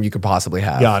symptom you could possibly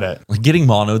have. Got it. Like getting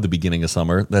mono at the beginning of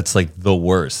summer, that's like the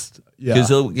worst. Yeah.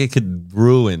 Because it could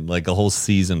ruin like a whole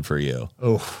season for you.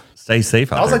 Oh, Stay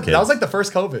safe out that was there, like kid. that was like the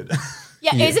first COVID.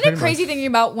 Yeah, isn't it crazy thinking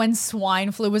about when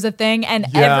swine flu was a thing and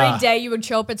Yeah. every day you would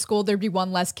show up at school, there'd be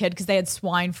one less kid because they had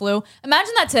swine flu.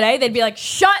 Imagine that today. They'd be like,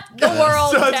 shut the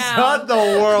world down. Shut the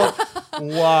world.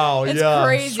 Wow. It's yeah.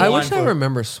 crazy. I Swine wish I flu.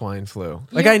 remember swine flu.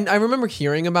 Like I remember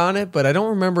hearing about it, but I don't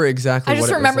remember exactly I just what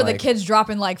it was remember the like. kids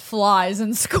dropping like flies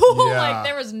in school. Yeah. Like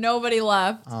there was nobody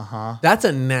left. That's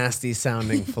a nasty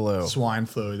sounding flu. Swine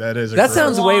flu. That is. That gross.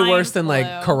 sounds way Swine worse than like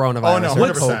flu. coronavirus. Oh, no,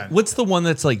 or 100%. COVID. What's the one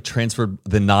that's like transferred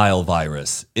the Nile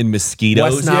virus in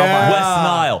mosquitoes? West Nile virus. West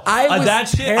Nile. I was that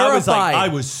shit, I was like, terrified. I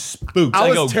was spooked. I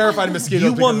was go, terrified of mosquitoes.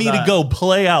 You want because me of to that. go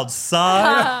play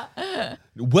outside?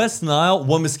 West Nile,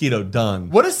 one mosquito, done.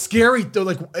 What a scary though.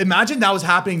 Like imagine that was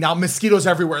happening now. Mosquitoes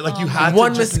everywhere. Like you had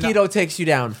One to just mosquito takes you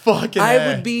down. Fucking I A.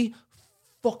 would be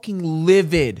fucking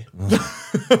livid.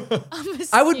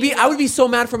 I would be so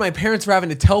mad for my parents for having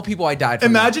to tell people I died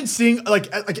from Imagine seeing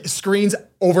like screens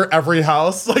over every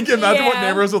house. Like imagine what Yeah.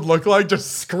 neighbors would look like.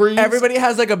 Just screens. that. Everybody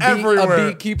has like a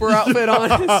Everywhere. beekeeper outfit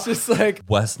on. It's just like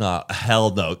West Nile,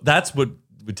 hell no. That's what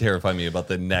would terrify me about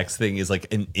the next thing is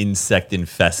like an insect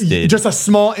infested. Just a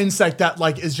small insect that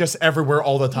like is just everywhere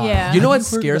all the time. Yeah. you know what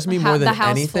scares me more the than house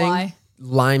anything? fly.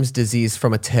 Lyme's disease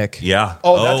from a tick. yeah.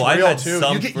 Oh, that's I've real had too.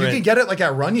 some You can friend- get it like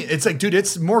at Runyon. It's like, dude,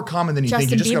 it's more common than you think.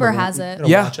 Justin You just Bieber gotta, has it. gotta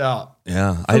Yeah. watch out.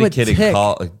 Yeah, I From had a a kid tick.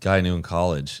 a guy I knew in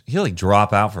college. He like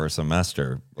drop out for a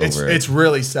semester over it. It's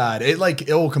really sad. It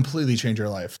will completely change your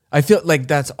life. I feel like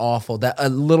that's awful. That a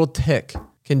little tick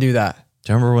can do that.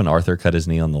 Do you remember when Arthur cut his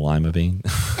knee on the lima bean?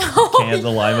 Can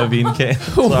the lima bean can?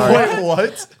 Sorry. Wait,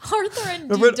 what? Arthur and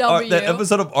Remember DW. that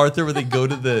episode of Arthur where they go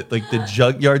to the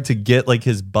junkyard to get like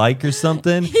his bike or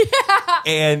something?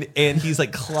 Yeah. And he's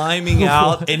like climbing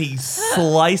out and he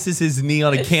slices his knee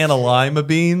on a can of lima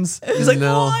beans. He's like,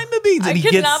 No. lima beans. And I he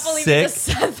could gets not believe sick. you just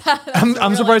said that. I'm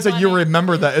That's surprised really that you funny.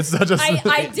 remember that. It's not just.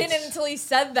 I didn't until he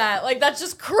said that. Like that's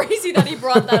just crazy that he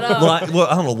brought that up. Well,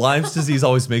 I don't know. Lyme's disease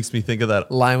always makes me think of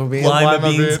that Lima bean. lima Lima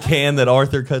beans bean. can that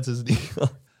Arthur cuts his knee on.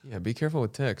 Yeah, be careful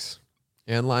with ticks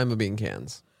and lima bean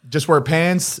cans. Just wear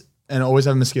pants and always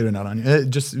have a mosquito net on you.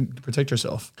 Just protect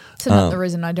yourself. It's another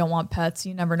reason I don't want pets.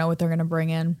 You never know what they're gonna bring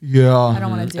in. I Yeah. don't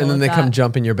want to deal And then with they that. come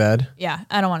jump in your bed. Yeah,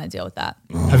 I don't want to deal with that.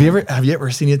 Have you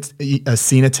ever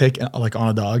seen a tick like on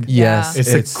a dog? Yes,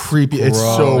 It's like creepy. It's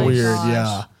so gross. Oh my weird. gosh.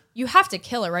 Yeah. You have to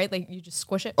kill it, right? Like you just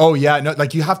squish it Oh yeah. No,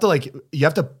 like you have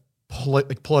to pull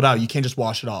it out. You can't just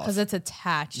wash it off. because it's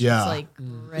attached. Yeah. It's like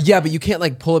gripped. Yeah, but you can't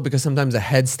like pull it because sometimes the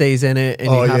head stays in it, and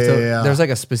Oh, you have yeah, to. yeah, yeah. There's like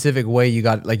a specific way you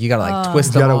got like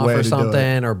twist You them got a off way or to do it.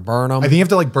 something or burn them. I think you have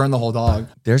to like burn the whole dog.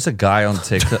 There's a guy on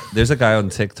TikTok. There's a guy on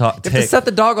TikTok. you have to set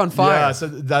the dog on fire. Yeah. So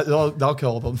that'll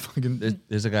kill them. Fucking.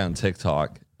 There's a guy on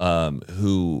TikTok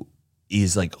who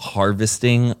is like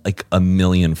harvesting like 1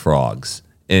 million frogs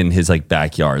in his like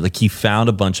backyard. Like he found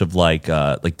a bunch of like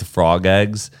the frog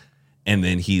eggs, and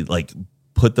then he like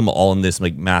put them all in this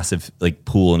like massive like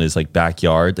pool in his like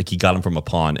backyard. Like he got them from a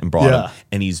pond and brought Yeah. them,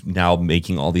 and he's now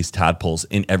making all these tadpoles.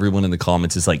 And everyone in the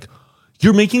comments is like,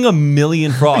 "You're making 1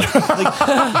 million frogs.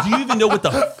 Like, do you even know what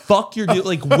the fuck you're doing?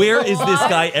 Like, where is this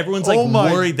guy? Everyone's like Oh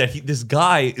my- worried that this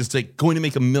guy is like going to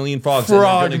make 1 million frogs and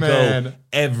Frog they're going to man. go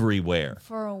everywhere."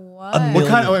 For what?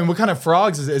 What kind of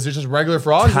frogs is it? Is it just regular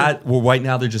frogs? Well, right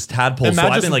now they're just tadpoles. So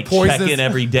Imagine I've been like some poisonous- checking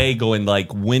every day, going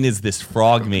like, when is this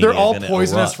frog mania? They're all gonna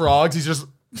poisonous erupt? frogs. He's just.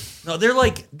 No, they're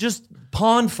like just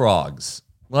pond frogs,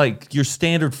 like your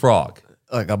standard frog.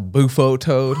 Like a bufo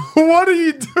toad. What are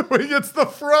you doing? It's the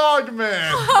frog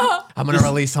man. I'm gonna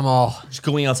release them all. Just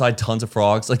going outside, tons of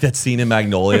frogs, like that scene in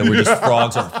Magnolia where just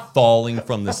frogs are falling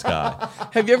from the sky.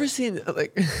 Have you ever seen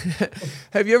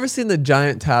have you ever seen the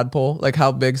giant tadpole? Like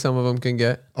how big some of them can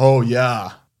get? Oh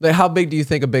yeah. Like, how big do you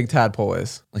think a big tadpole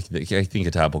is? Like, I think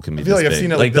a tadpole can be feel this like I've big.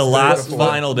 seen it like like the this last big before.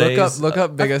 final days. Look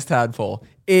up biggest tadpole.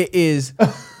 It is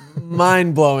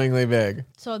mind-blowingly big.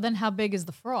 So then how big is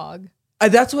the frog?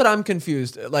 That's what I'm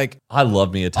confused. Like, I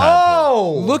love me a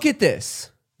tadpole. Oh, look at this.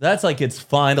 That's like its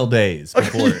final days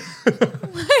before.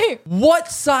 What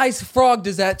size frog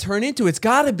does that turn into? It's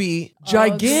got to be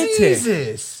gigantic.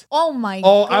 Jesus. Oh my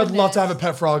Oh, goodness. I'd love to have a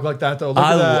pet frog like that though. Look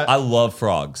at that. I love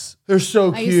frogs. They're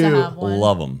so I cute. used to have one.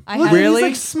 Love them. I Look, had- Really?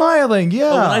 he's like smiling. Yeah.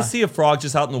 But when I see a frog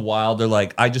just out in the wild, they're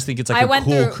like, I just think it's like a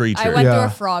cool creature. I went Yeah. through a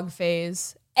frog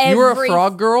phase. You were a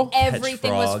frog girl?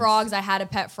 Everything was frogs. frogs. I had a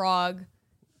pet frog.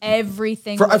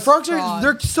 Everything was frogs frog.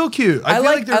 they're so cute. I feel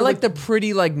like they're the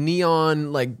pretty like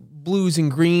neon like blues and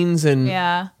greens and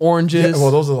Yeah. oranges. well,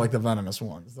 those are like the venomous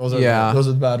ones. Those are Yeah. those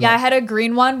are the bad Yeah, I ones. had a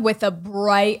green one with a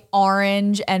bright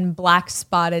orange and black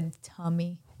spotted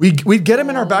tummy. We'd get them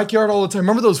in our backyard all the time.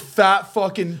 Remember those fat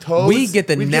fucking toads? We get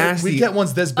the We'd nasty- We'd get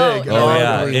ones this big. Oh, Oh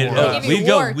yeah, Probably It- more. They give you we'd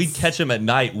go. warts. We'd catch them at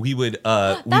night. We would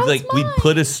was we'd mine.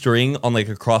 put a string on like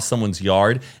across someone's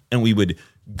yard, and we would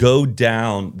go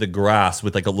down the grass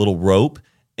with like a little rope.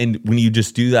 And when you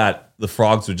just do that, the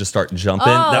frogs would just start jumping.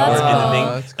 Oh, That was that's in the cool. thing,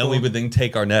 That's and we would then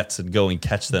take our nets and go and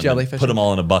catch them, Jellyfish and put them them?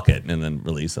 all in a bucket, and then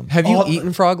release them. Have you Oh,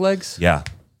 eaten frog legs? Yeah,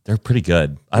 they're pretty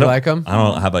good. I You don't like 'em? I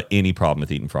don't have any problem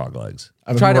with eating frog legs.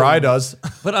 I mean, Tried it- Mariah does.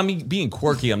 But I mean, being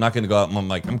quirky, I'm not going to go out and I'm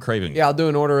like, I'm craving. Yeah, I'll do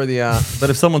an order of the. But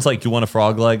if someone's like, "Do you want a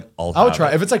frog leg?" I would have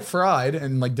try it. if it's like fried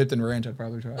and like dipped in ranch. I'd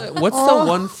probably try it. What's the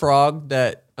one frog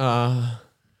that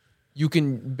you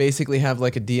can basically have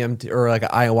like a DMT or like an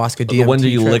ayahuasca DMT? The one that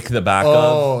you trip? lick the back of.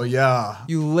 Oh yeah.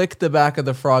 You lick the back of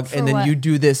the frog and then what? you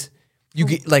do this. You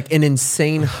get like an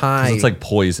insane high. It's like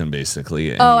poison,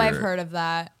 basically. and Oh, I've you're- heard of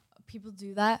that. People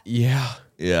do that. yeah,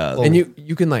 Yeah. and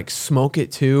you can like smoke it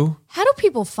too. How do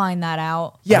people find that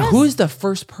out? Yeah, Just- who is the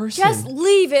first person? Just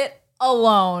leave it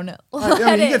alone. I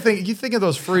Let mean, it. you think of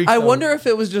those freaks. I though. wonder if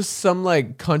it was just some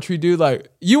like country dude like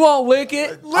you won't lick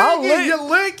it. I'll Lick it, you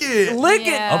lick it. lick it.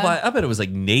 Yeah. I bet it was like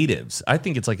natives. I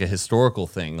think it's like a historical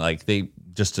thing. Like they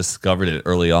just discovered it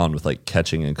early on with like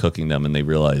catching and cooking them, and they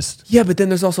realized. Yeah, but then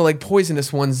there's also like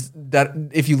poisonous ones that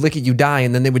if you lick it, you die,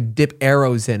 and then they would dip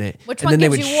arrows in it, Which and one then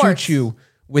they gives would you warts? shoot you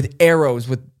with arrows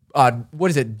with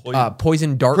what is it?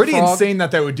 Poison dart Pretty frog. insane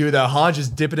that they would do that, huh?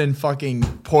 Just dip it in fucking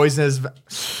poisonous.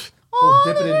 Oh,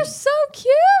 dip it in- they're so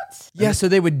cute. Yeah, so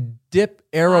they would dip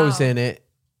arrows Wow. in it.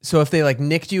 So if they like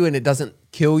nicked you and it doesn't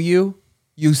kill you,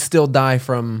 you still die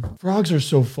from. Frogs are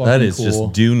so fucking That is cool.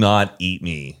 just do not eat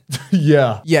me.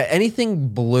 Yeah. Yeah, anything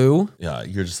blue. Yeah,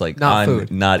 you're just like Not I'm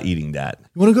food. not eating that.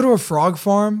 You want to go to a frog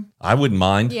farm? I wouldn't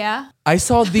mind. Yeah. I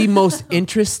saw the most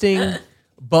interesting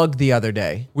bug the other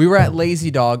day. We were at Lazy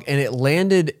Dog and it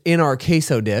landed in our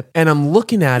queso dip, and I'm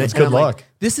looking at it. That's and good I'm like, luck.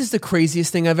 this is the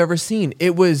craziest thing I've ever seen.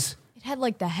 It was It had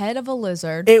like the head of a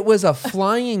lizard. a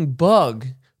flying bug,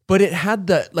 but it had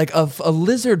the like a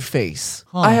lizard face.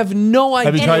 I have no idea.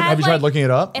 Have you It tried? had, Have you tried like- looking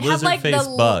it up? It Lizard had like face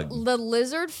bug. the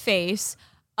lizard face,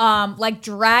 like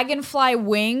dragonfly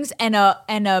wings and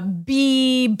a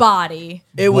bee body.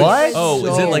 It was What? Oh,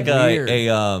 is so it like weird.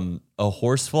 a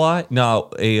horsefly? No,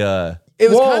 It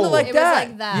was Whoa. kind of like It was that.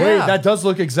 like that. Yeah. Wait, that does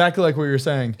look exactly like what you're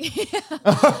saying.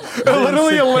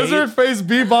 Literally a lizard face,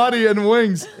 bee body, and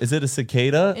wings. Is it a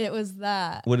cicada? It was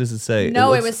that. What does it say?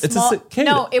 No, it looks- was small. It's a cicada.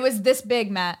 No, it was this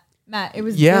big, Matt. Matt, it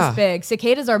was Yeah. this big.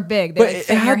 Cicadas are big. They But like it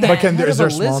fit in had your the- hand. But Head is of there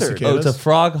a small lizard. cicadas? Oh, it's a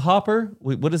frog hopper.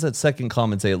 Wait, what does that second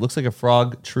comment say? It looks like a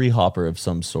frog tree hopper of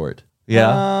some sort.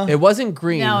 Yeah. It wasn't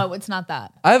green. No, it's not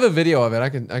that. I have a video of it.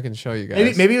 I can show you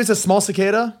guys. Maybe it was a small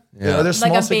cicada. Yeah. Are there Like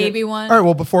small a baby cicada- one? All right.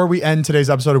 Well, before we end today's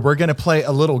episode, we're gonna play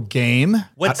a little game.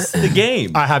 What's the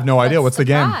game? I have no idea. What's the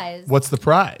game? prize? What's the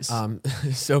prize?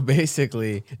 So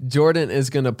basically, Jordan is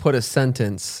going to put a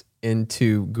sentence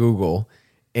into Google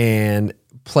and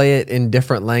play it in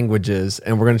different languages,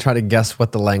 and we're going to try to guess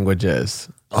what the language is.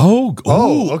 Oh,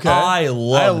 okay. I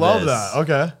love this. that.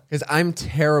 Okay. Because I'm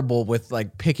terrible with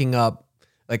like picking up,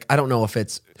 like I don't know if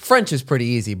it's French is pretty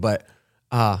easy, but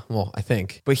well, I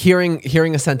think. But hearing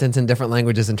a sentence in different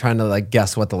languages and trying to like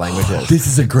guess what the language is. This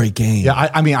is a great game. Yeah,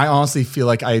 I mean, I honestly feel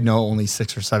like I know only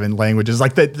 6 or 7 languages.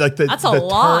 Like the That's a the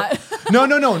lot. No.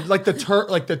 Like the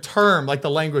term, like the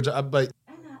language. But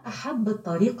أنا أحب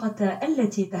الطريقة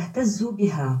التي تهتز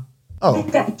بها. Oh.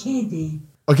 بالتأكيد.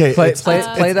 okay,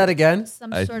 Play that again.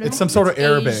 Some I- sort it's some sort of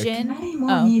Arabic. Asian.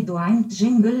 مريم عند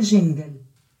جنجل جنجل.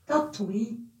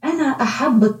 تطوي أنا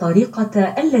أحب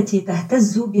الطريقة التي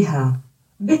تهتز بها.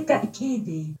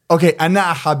 بالتأكيد. Okay,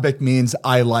 أنا أحبك means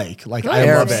I like I love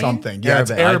Arabic. something. Yeah,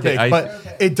 it's Arabic. Arabic,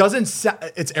 but it doesn't sound,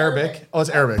 it's Arabic. Oh, it's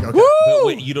Arabic. Okay. But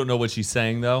wait, you don't know what she's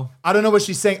saying though? I don't know what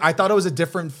she's saying. I thought it was a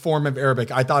different form of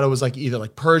Arabic. I thought it was like either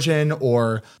like Persian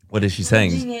or What is she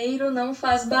saying? Dinheiro não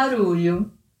faz barulho.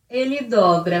 Ele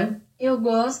dobra. Eu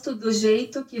gosto do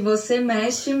jeito que você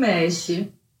mexe.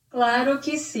 Claro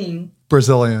que sim.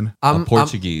 Brazilian.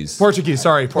 Portuguese. Portuguese,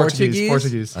 sorry. Portuguese?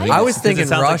 Portuguese. I was Because thinking it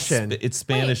sounds like Russian. it's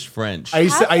Spanish French. I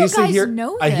used How to, I do used you to guys hear,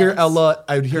 know I hear this? Ella,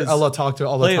 I would hear Ella talk to her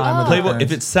all the time. with her Playboy, if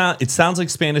parents. it sounds like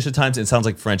Spanish at times, it sounds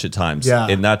like French at times. Yeah.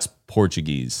 And that's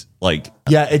Portuguese. Like,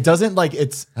 Yeah, it doesn't like,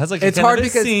 it's, that's like It's kind hard of a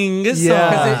because- sing Yeah.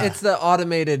 Because it's the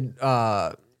automated.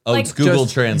 Oh, Like, it's Google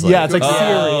just- Translate. yeah, it's like Siri.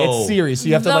 Oh. It's Siri. So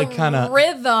you have to the like kind of,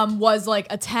 rhythm was like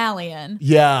Italian.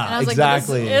 yeah, And I was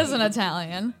exactly. like, this isn't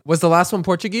Italian. Was the last one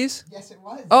Portuguese? Yes, it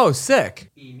was. Oh,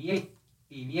 sick. I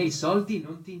miei soldi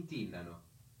non ti intinnano.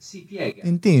 Si piega.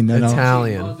 Indeed, I know. Il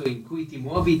Italian. modo in cui ti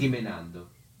muovi dimenando.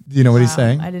 Do you know what he's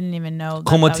saying? I didn't even know. That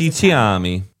Come that was ti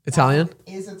Italian. chiami? Italian.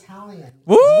 Is Italian.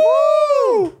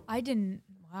 Woo! I didn't.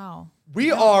 Wow.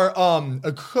 We are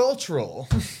a cultural.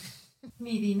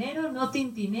 Mi dinero no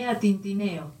tintinea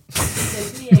tintineo. Se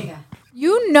pliega.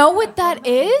 You know what that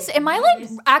is? Am I like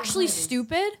actually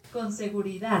stupid? Con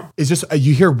seguridad. It's just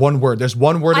you hear one word. There's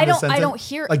one word in the sentence. I don't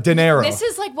hear like dinero. This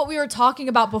is like what we were talking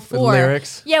about before.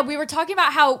 lyrics? Yeah, we were talking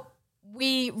about how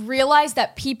we realized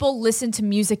that people listen to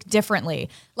music differently.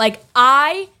 Like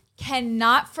I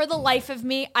cannot for the life of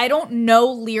me, I don't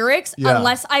know lyrics Yeah.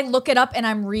 unless I look it up and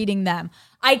I'm reading them.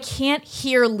 I can't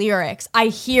hear lyrics. I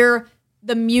hear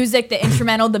the music, the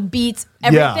instrumental, the beats,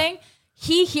 everything.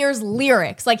 He hears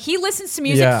lyrics. Like he listens to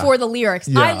music Yeah. for the lyrics.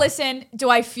 Yeah. I listen, do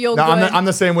I feel No, good? I'm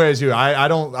the same way as you. I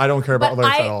don't care about But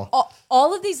lyrics at all.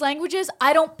 all of these languages,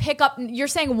 I don't pick up. You're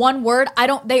saying one word. I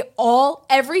don't. They all,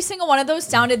 every single one of those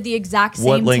sounded the exact same.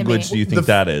 What language to do me. you think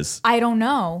that is? I don't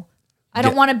know. I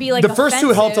don't want to be like The first two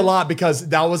helped a offensive. lot because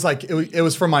that was like it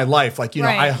was from my life. Like you know,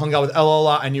 Right. I hung out with Ella a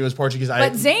lot. I knew it was Portuguese.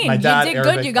 But Zane, my you dad, did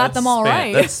Arabic. good. You got them all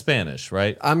right. That's Spanish,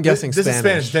 right? I'm guessing This Spanish. is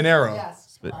Spanish. Dinero.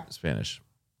 Yes. Spanish.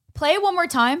 Play it one more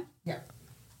time. Yeah.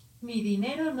 Mi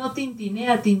dinero no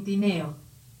tintinea tintineo.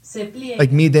 Se pliega.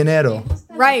 Like mi dinero.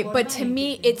 Right, but to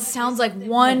me, it sounds like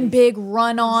one big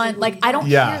run on. Like I don't.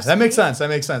 Yeah, hear that makes some- sense. That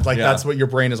makes sense. Like Yeah. that's what your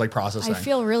brain is like processing. I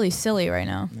feel really silly right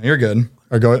now. You're good.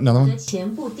 Or go another 我 one. 的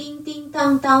钱不叮叮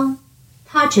当当，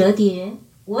它折叠。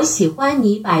我喜欢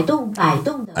你摆动摆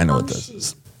动的 I know what 方 this 式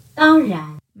is.。当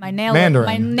然， My nail, Mandarin.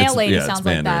 my nail lady it's sounds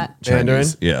like Mandarin. that. Mandarin?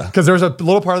 Chinese. Yeah. Because there's a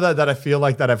little part of that I feel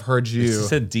like that I've heard She you.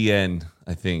 said DN,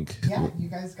 I think. Yeah, you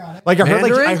guys got it. Like I heard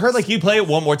Mandarin? like Can you play it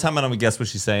one more time and I'm gonna guess what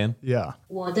she's saying? yeah.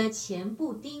 我的钱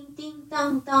不叮叮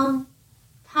当当，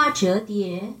它折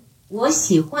叠。我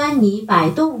喜欢你摆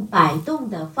动摆动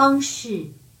的方式。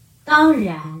当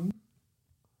然，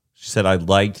 She said I'd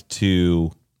like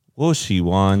to. What was she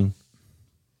won?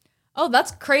 Oh,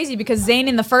 that's crazy because Zane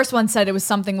in the first one said it was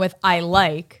something with I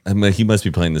like. I mean, he must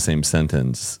be playing the same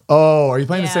sentence. Oh, are you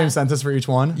playing the Yeah. same sentence for each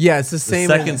one? Yeah, it's the The same.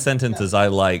 second sentence is I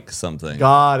like something.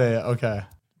 Got it. Okay.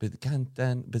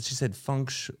 But she said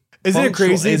function. Isn't it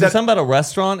crazy Is there that- something about a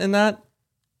restaurant in that?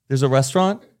 There's a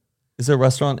restaurant? Is there a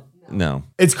restaurant? No.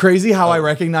 It's crazy how I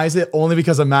recognize it only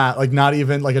because of Matt. Like not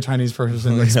even like a Chinese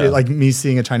person. Like, Yeah. like me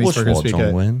seeing a Chinese person speak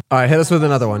it. Win. All right, hit us with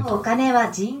another one. お金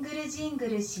はジングルジング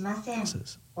ルしません。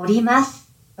おります。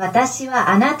私は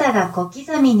あなたが小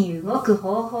刻みに動く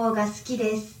方法が好き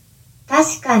です。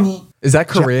確かに。 Is that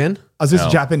Korean? Is this No.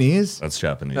 Japanese? That's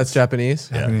Japanese. That's Japanese.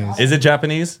 Yeah. Japanese. Is it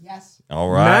Japanese? Yes. All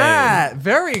right. Matt,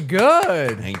 very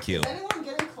good. Thank you. Is anyone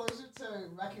getting closer to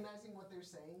recognizing what they're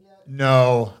saying yet?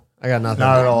 No, I got nothing.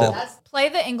 not at all. That's Play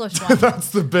the English one. That's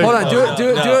the big. Hold on, do no, it, do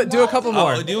it, no. do it, do a couple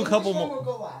more. Oh, do a couple English one more. will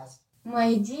go last.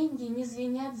 Мои деньги не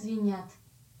звенят.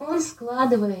 Он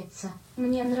складывается.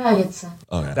 Мне нравится.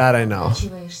 Oh, yeah. That I know.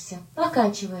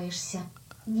 Покачиваешься.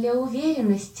 Для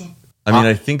уверенности. I mean,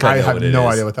 I think I know have what it no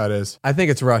is. idea what that is. I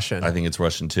think it's Russian. I think it's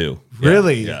Russian too. Yeah.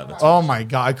 Really? Yeah. That's Oh my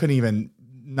god, I couldn't even.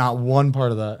 Not one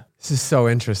part of that. This is so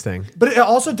interesting. But it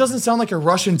also doesn't sound like a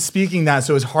Russian speaking that,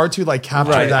 so it's hard to like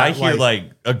capture right. that. I hear like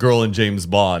a girl in James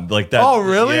Bond, like that. Oh,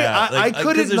 really? Yeah, I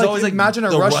couldn't, 'cause there's like, always, imagine a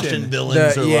the Russian.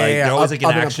 villains The- are yeah, like yeah, they're always up- like in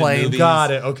up in a action plane. movies.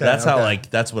 Got it, okay, That's how okay. like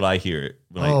that's what I hear it.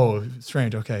 Like, Oh,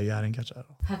 strange. Okay, yeah, I didn't catch that.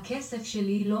 הכסף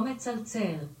שלי לא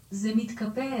מצלצל. זה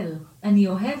מתקפל. אני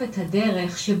אוהב את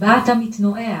הדרך שבה אתה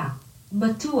מתנועע.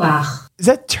 בטוח. Is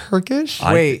that Turkish?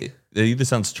 Wait. It either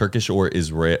sounds Turkish or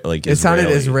Israel. Like It sounded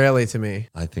Israeli. Israeli to me.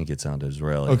 I think it sounded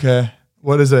Israeli. Okay,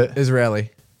 what is it?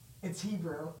 Israeli. It's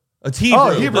Hebrew. It's Hebrew. Oh,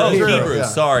 Hebrew, yeah.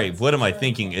 Sorry. What am I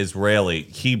thinking? Israeli.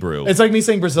 Hebrew. It's like me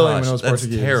saying Brazilian when it was that's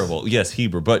Portuguese. terrible. Yes,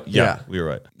 Hebrew. But yeah. we were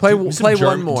right. Play some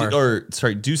one more.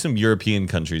 Do some European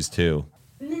countries too.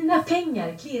 Mina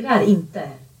pengar klirrar inte.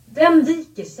 Vem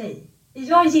viker sig?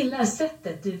 Jag gillar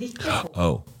sättet du vickar på.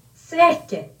 Oh.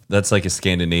 Säkert. That's like a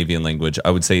Scandinavian language. I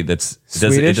would say it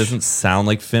Swedish? doesn't sound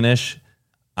like Finnish.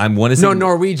 I'm one to say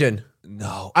Norwegian.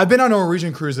 No. I've been on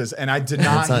Norwegian cruises and I did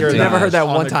not not hear that. Danish. Never heard that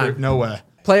on one the time. No way.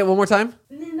 Play it one more time.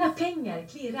 Mina pengar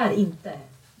klirrar inte.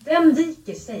 Vem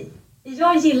viker sig?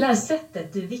 Jag gillar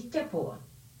sättet du vickar på.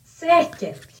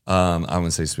 Säkert. I'm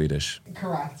gonna say Swedish.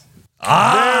 Correct.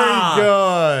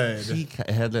 Good. Flika,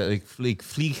 I had that like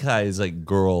Flika is like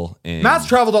girl in Matt's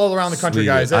traveled all around the country,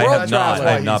 Sweden. guys. I That's have not. why I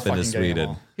have he's not been to fucking getting them Sweden.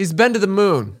 all. He's been to the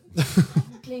moon.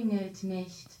 Klingelt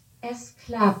nicht. Es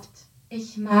klappt.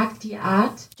 Ich mag die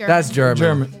Art. That's German.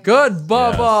 German. Good,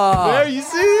 Bubba. There, you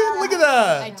see? Look at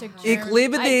I that. took Ich German.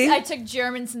 liebe dich. I took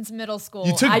German since middle school.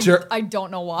 You took I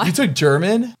don't know why. You took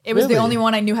German? It was Really? the only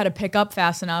one I knew how to pick up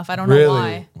fast enough. I don't know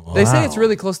Really? why. They say it's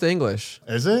really close to English.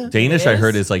 Is it? Danish, It I is?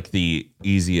 heard, is like the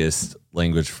easiest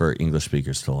language for English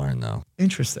speakers to learn, though,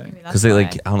 Interesting. because they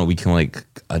like I don't know, we can like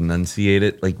enunciate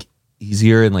it like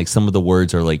easier, and like some of the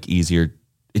words are like easier.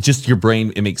 It's just your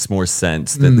brain; it makes more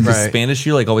sense. Than because Right. Spanish,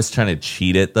 you're like always trying to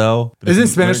cheat it, though. But if Isn't you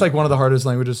Spanish learn- like one of the hardest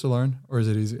languages to learn? Or is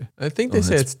it easy? I think they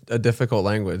say it's a difficult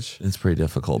language. It's pretty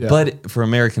difficult, Yeah. but for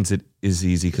Americans, it is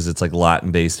easy because it's like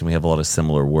Latin based, and we have a lot of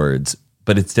similar words.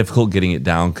 But it's difficult getting it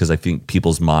down because I think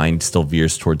people's mind still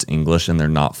veers towards English, and they're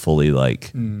not fully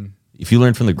like. If you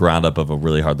learn from the ground up of a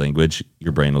really hard language,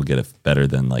 your brain will get it better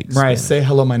than like. Mariah, Spanish. say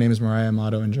hello. My name is Mariah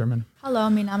Amato in German. Hello,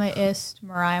 mein Name ist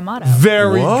Mariah Motto.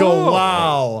 There we Whoa. go.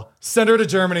 Wow. Send her to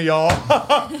Germany, y'all.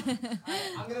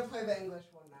 I'm gonna play the English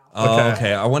one now. Oh, Okay.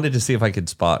 okay. I wanted to see if I could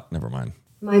spot. Never mind.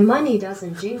 My money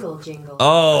doesn't jingle jingle.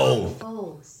 Oh,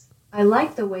 Folds. I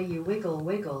like the way you wiggle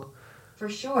wiggle. For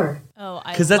sure. Oh,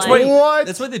 I because that's like, why. What?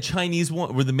 That's why the Chinese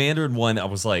one, or the Mandarin one, I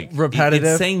was like Repetitive?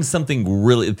 It's saying something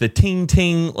really the ting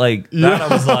ting like that. I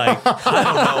was like, I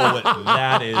don't know what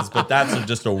that is, but that's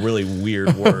just a really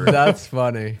weird word. That's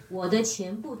funny. 我的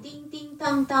钱不叮叮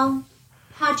当当，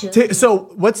它折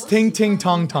So what's ting ting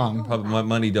tong tong? Probably my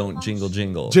money don't jingle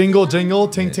jingle. Jingle jingle,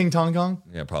 ting ting tong tong.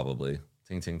 Yeah, probably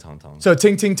ting ting tong tong. So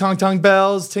ting ting tong tong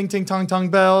bells, ting ting tong tong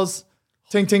bells,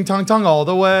 ting ting tong tong all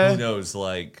the Who way. knows,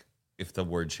 like if the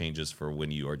word changes for when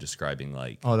you are describing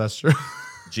like Oh, that's true.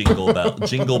 jingle bell.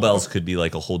 Jingle bells could be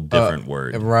like a whole different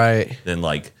word Right. than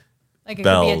like like it could be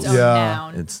bells. its own Yeah.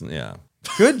 noun. it's yeah.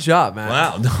 Good job, man.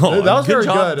 Wow, no, That was good very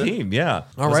job, good. team. Yeah.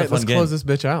 All right, let's close this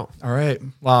bitch out. All right.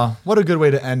 Wow. What a good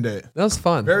way to end it. That was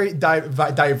fun. Very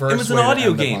diverse. It was an way to audio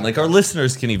end the game. live. Like our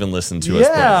listeners can even listen to us.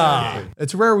 Yeah.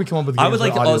 It's rare we come up with games I would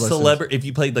like where audio a listens. celebrity if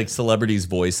you played like celebrities'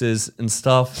 voices and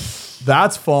stuff.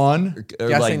 That's fun. Or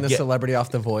Guessing like the celebrity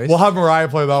off the voice. We'll have Mariah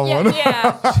play that Yeah, one.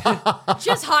 yeah.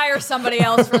 Just hire somebody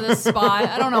else for this spot.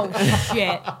 I don't know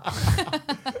shit.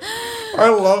 I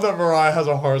love that Mariah has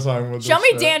a hard time with Show this me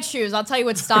shit. dance shoes. I'll tell you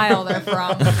what style they're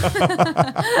from.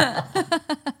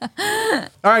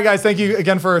 All right, guys. Thank you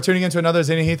again for tuning into another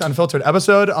Zane and Heath Unfiltered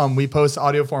episode. We post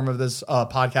audio form of this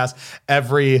podcast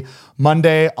every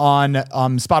Monday on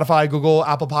Spotify, Google,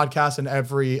 Apple Podcasts, and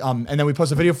and then we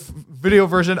post a video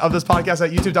version of this podcast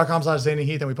at youtube.com/Zane and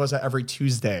Heath, and we post that every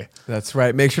Tuesday. That's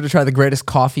right. Make sure to try the greatest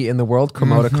coffee in the world,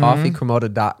 Cremota Coffee,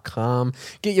 Cremota.com.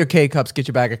 Get your K-Cups, get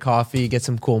your bag of coffee, get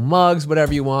some cool mugs,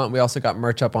 whatever you want. We also got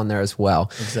merch up on there as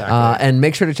well. Exactly. And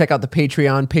make sure to check out the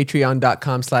Patreon,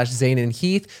 patreon.com/Zane and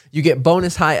Heath. You get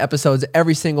bonus high episodes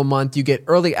every single month. You get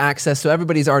early access, so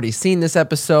everybody's already seen this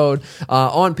episode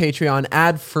on Patreon,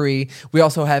 ad-free. We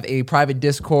also have a private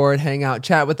Discord, hang out,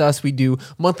 chat with us. We do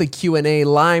monthly Q&A,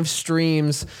 live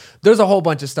streams. There's a whole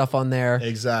bunch of stuff on there.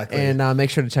 Exactly. And make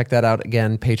sure to check that out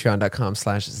again,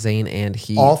 patreon.com/Zane and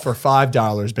Heath. All for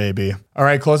 $5, baby. All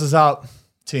right, close us out,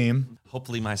 team.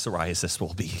 Hopefully my psoriasis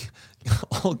will be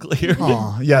all clear.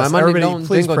 Aw, yes, My Monday everybody, don't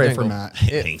please jingle pray jingle. for Matt.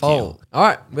 Thank you. All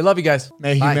right. We love you guys.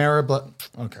 May Bye. Humera,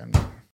 okay.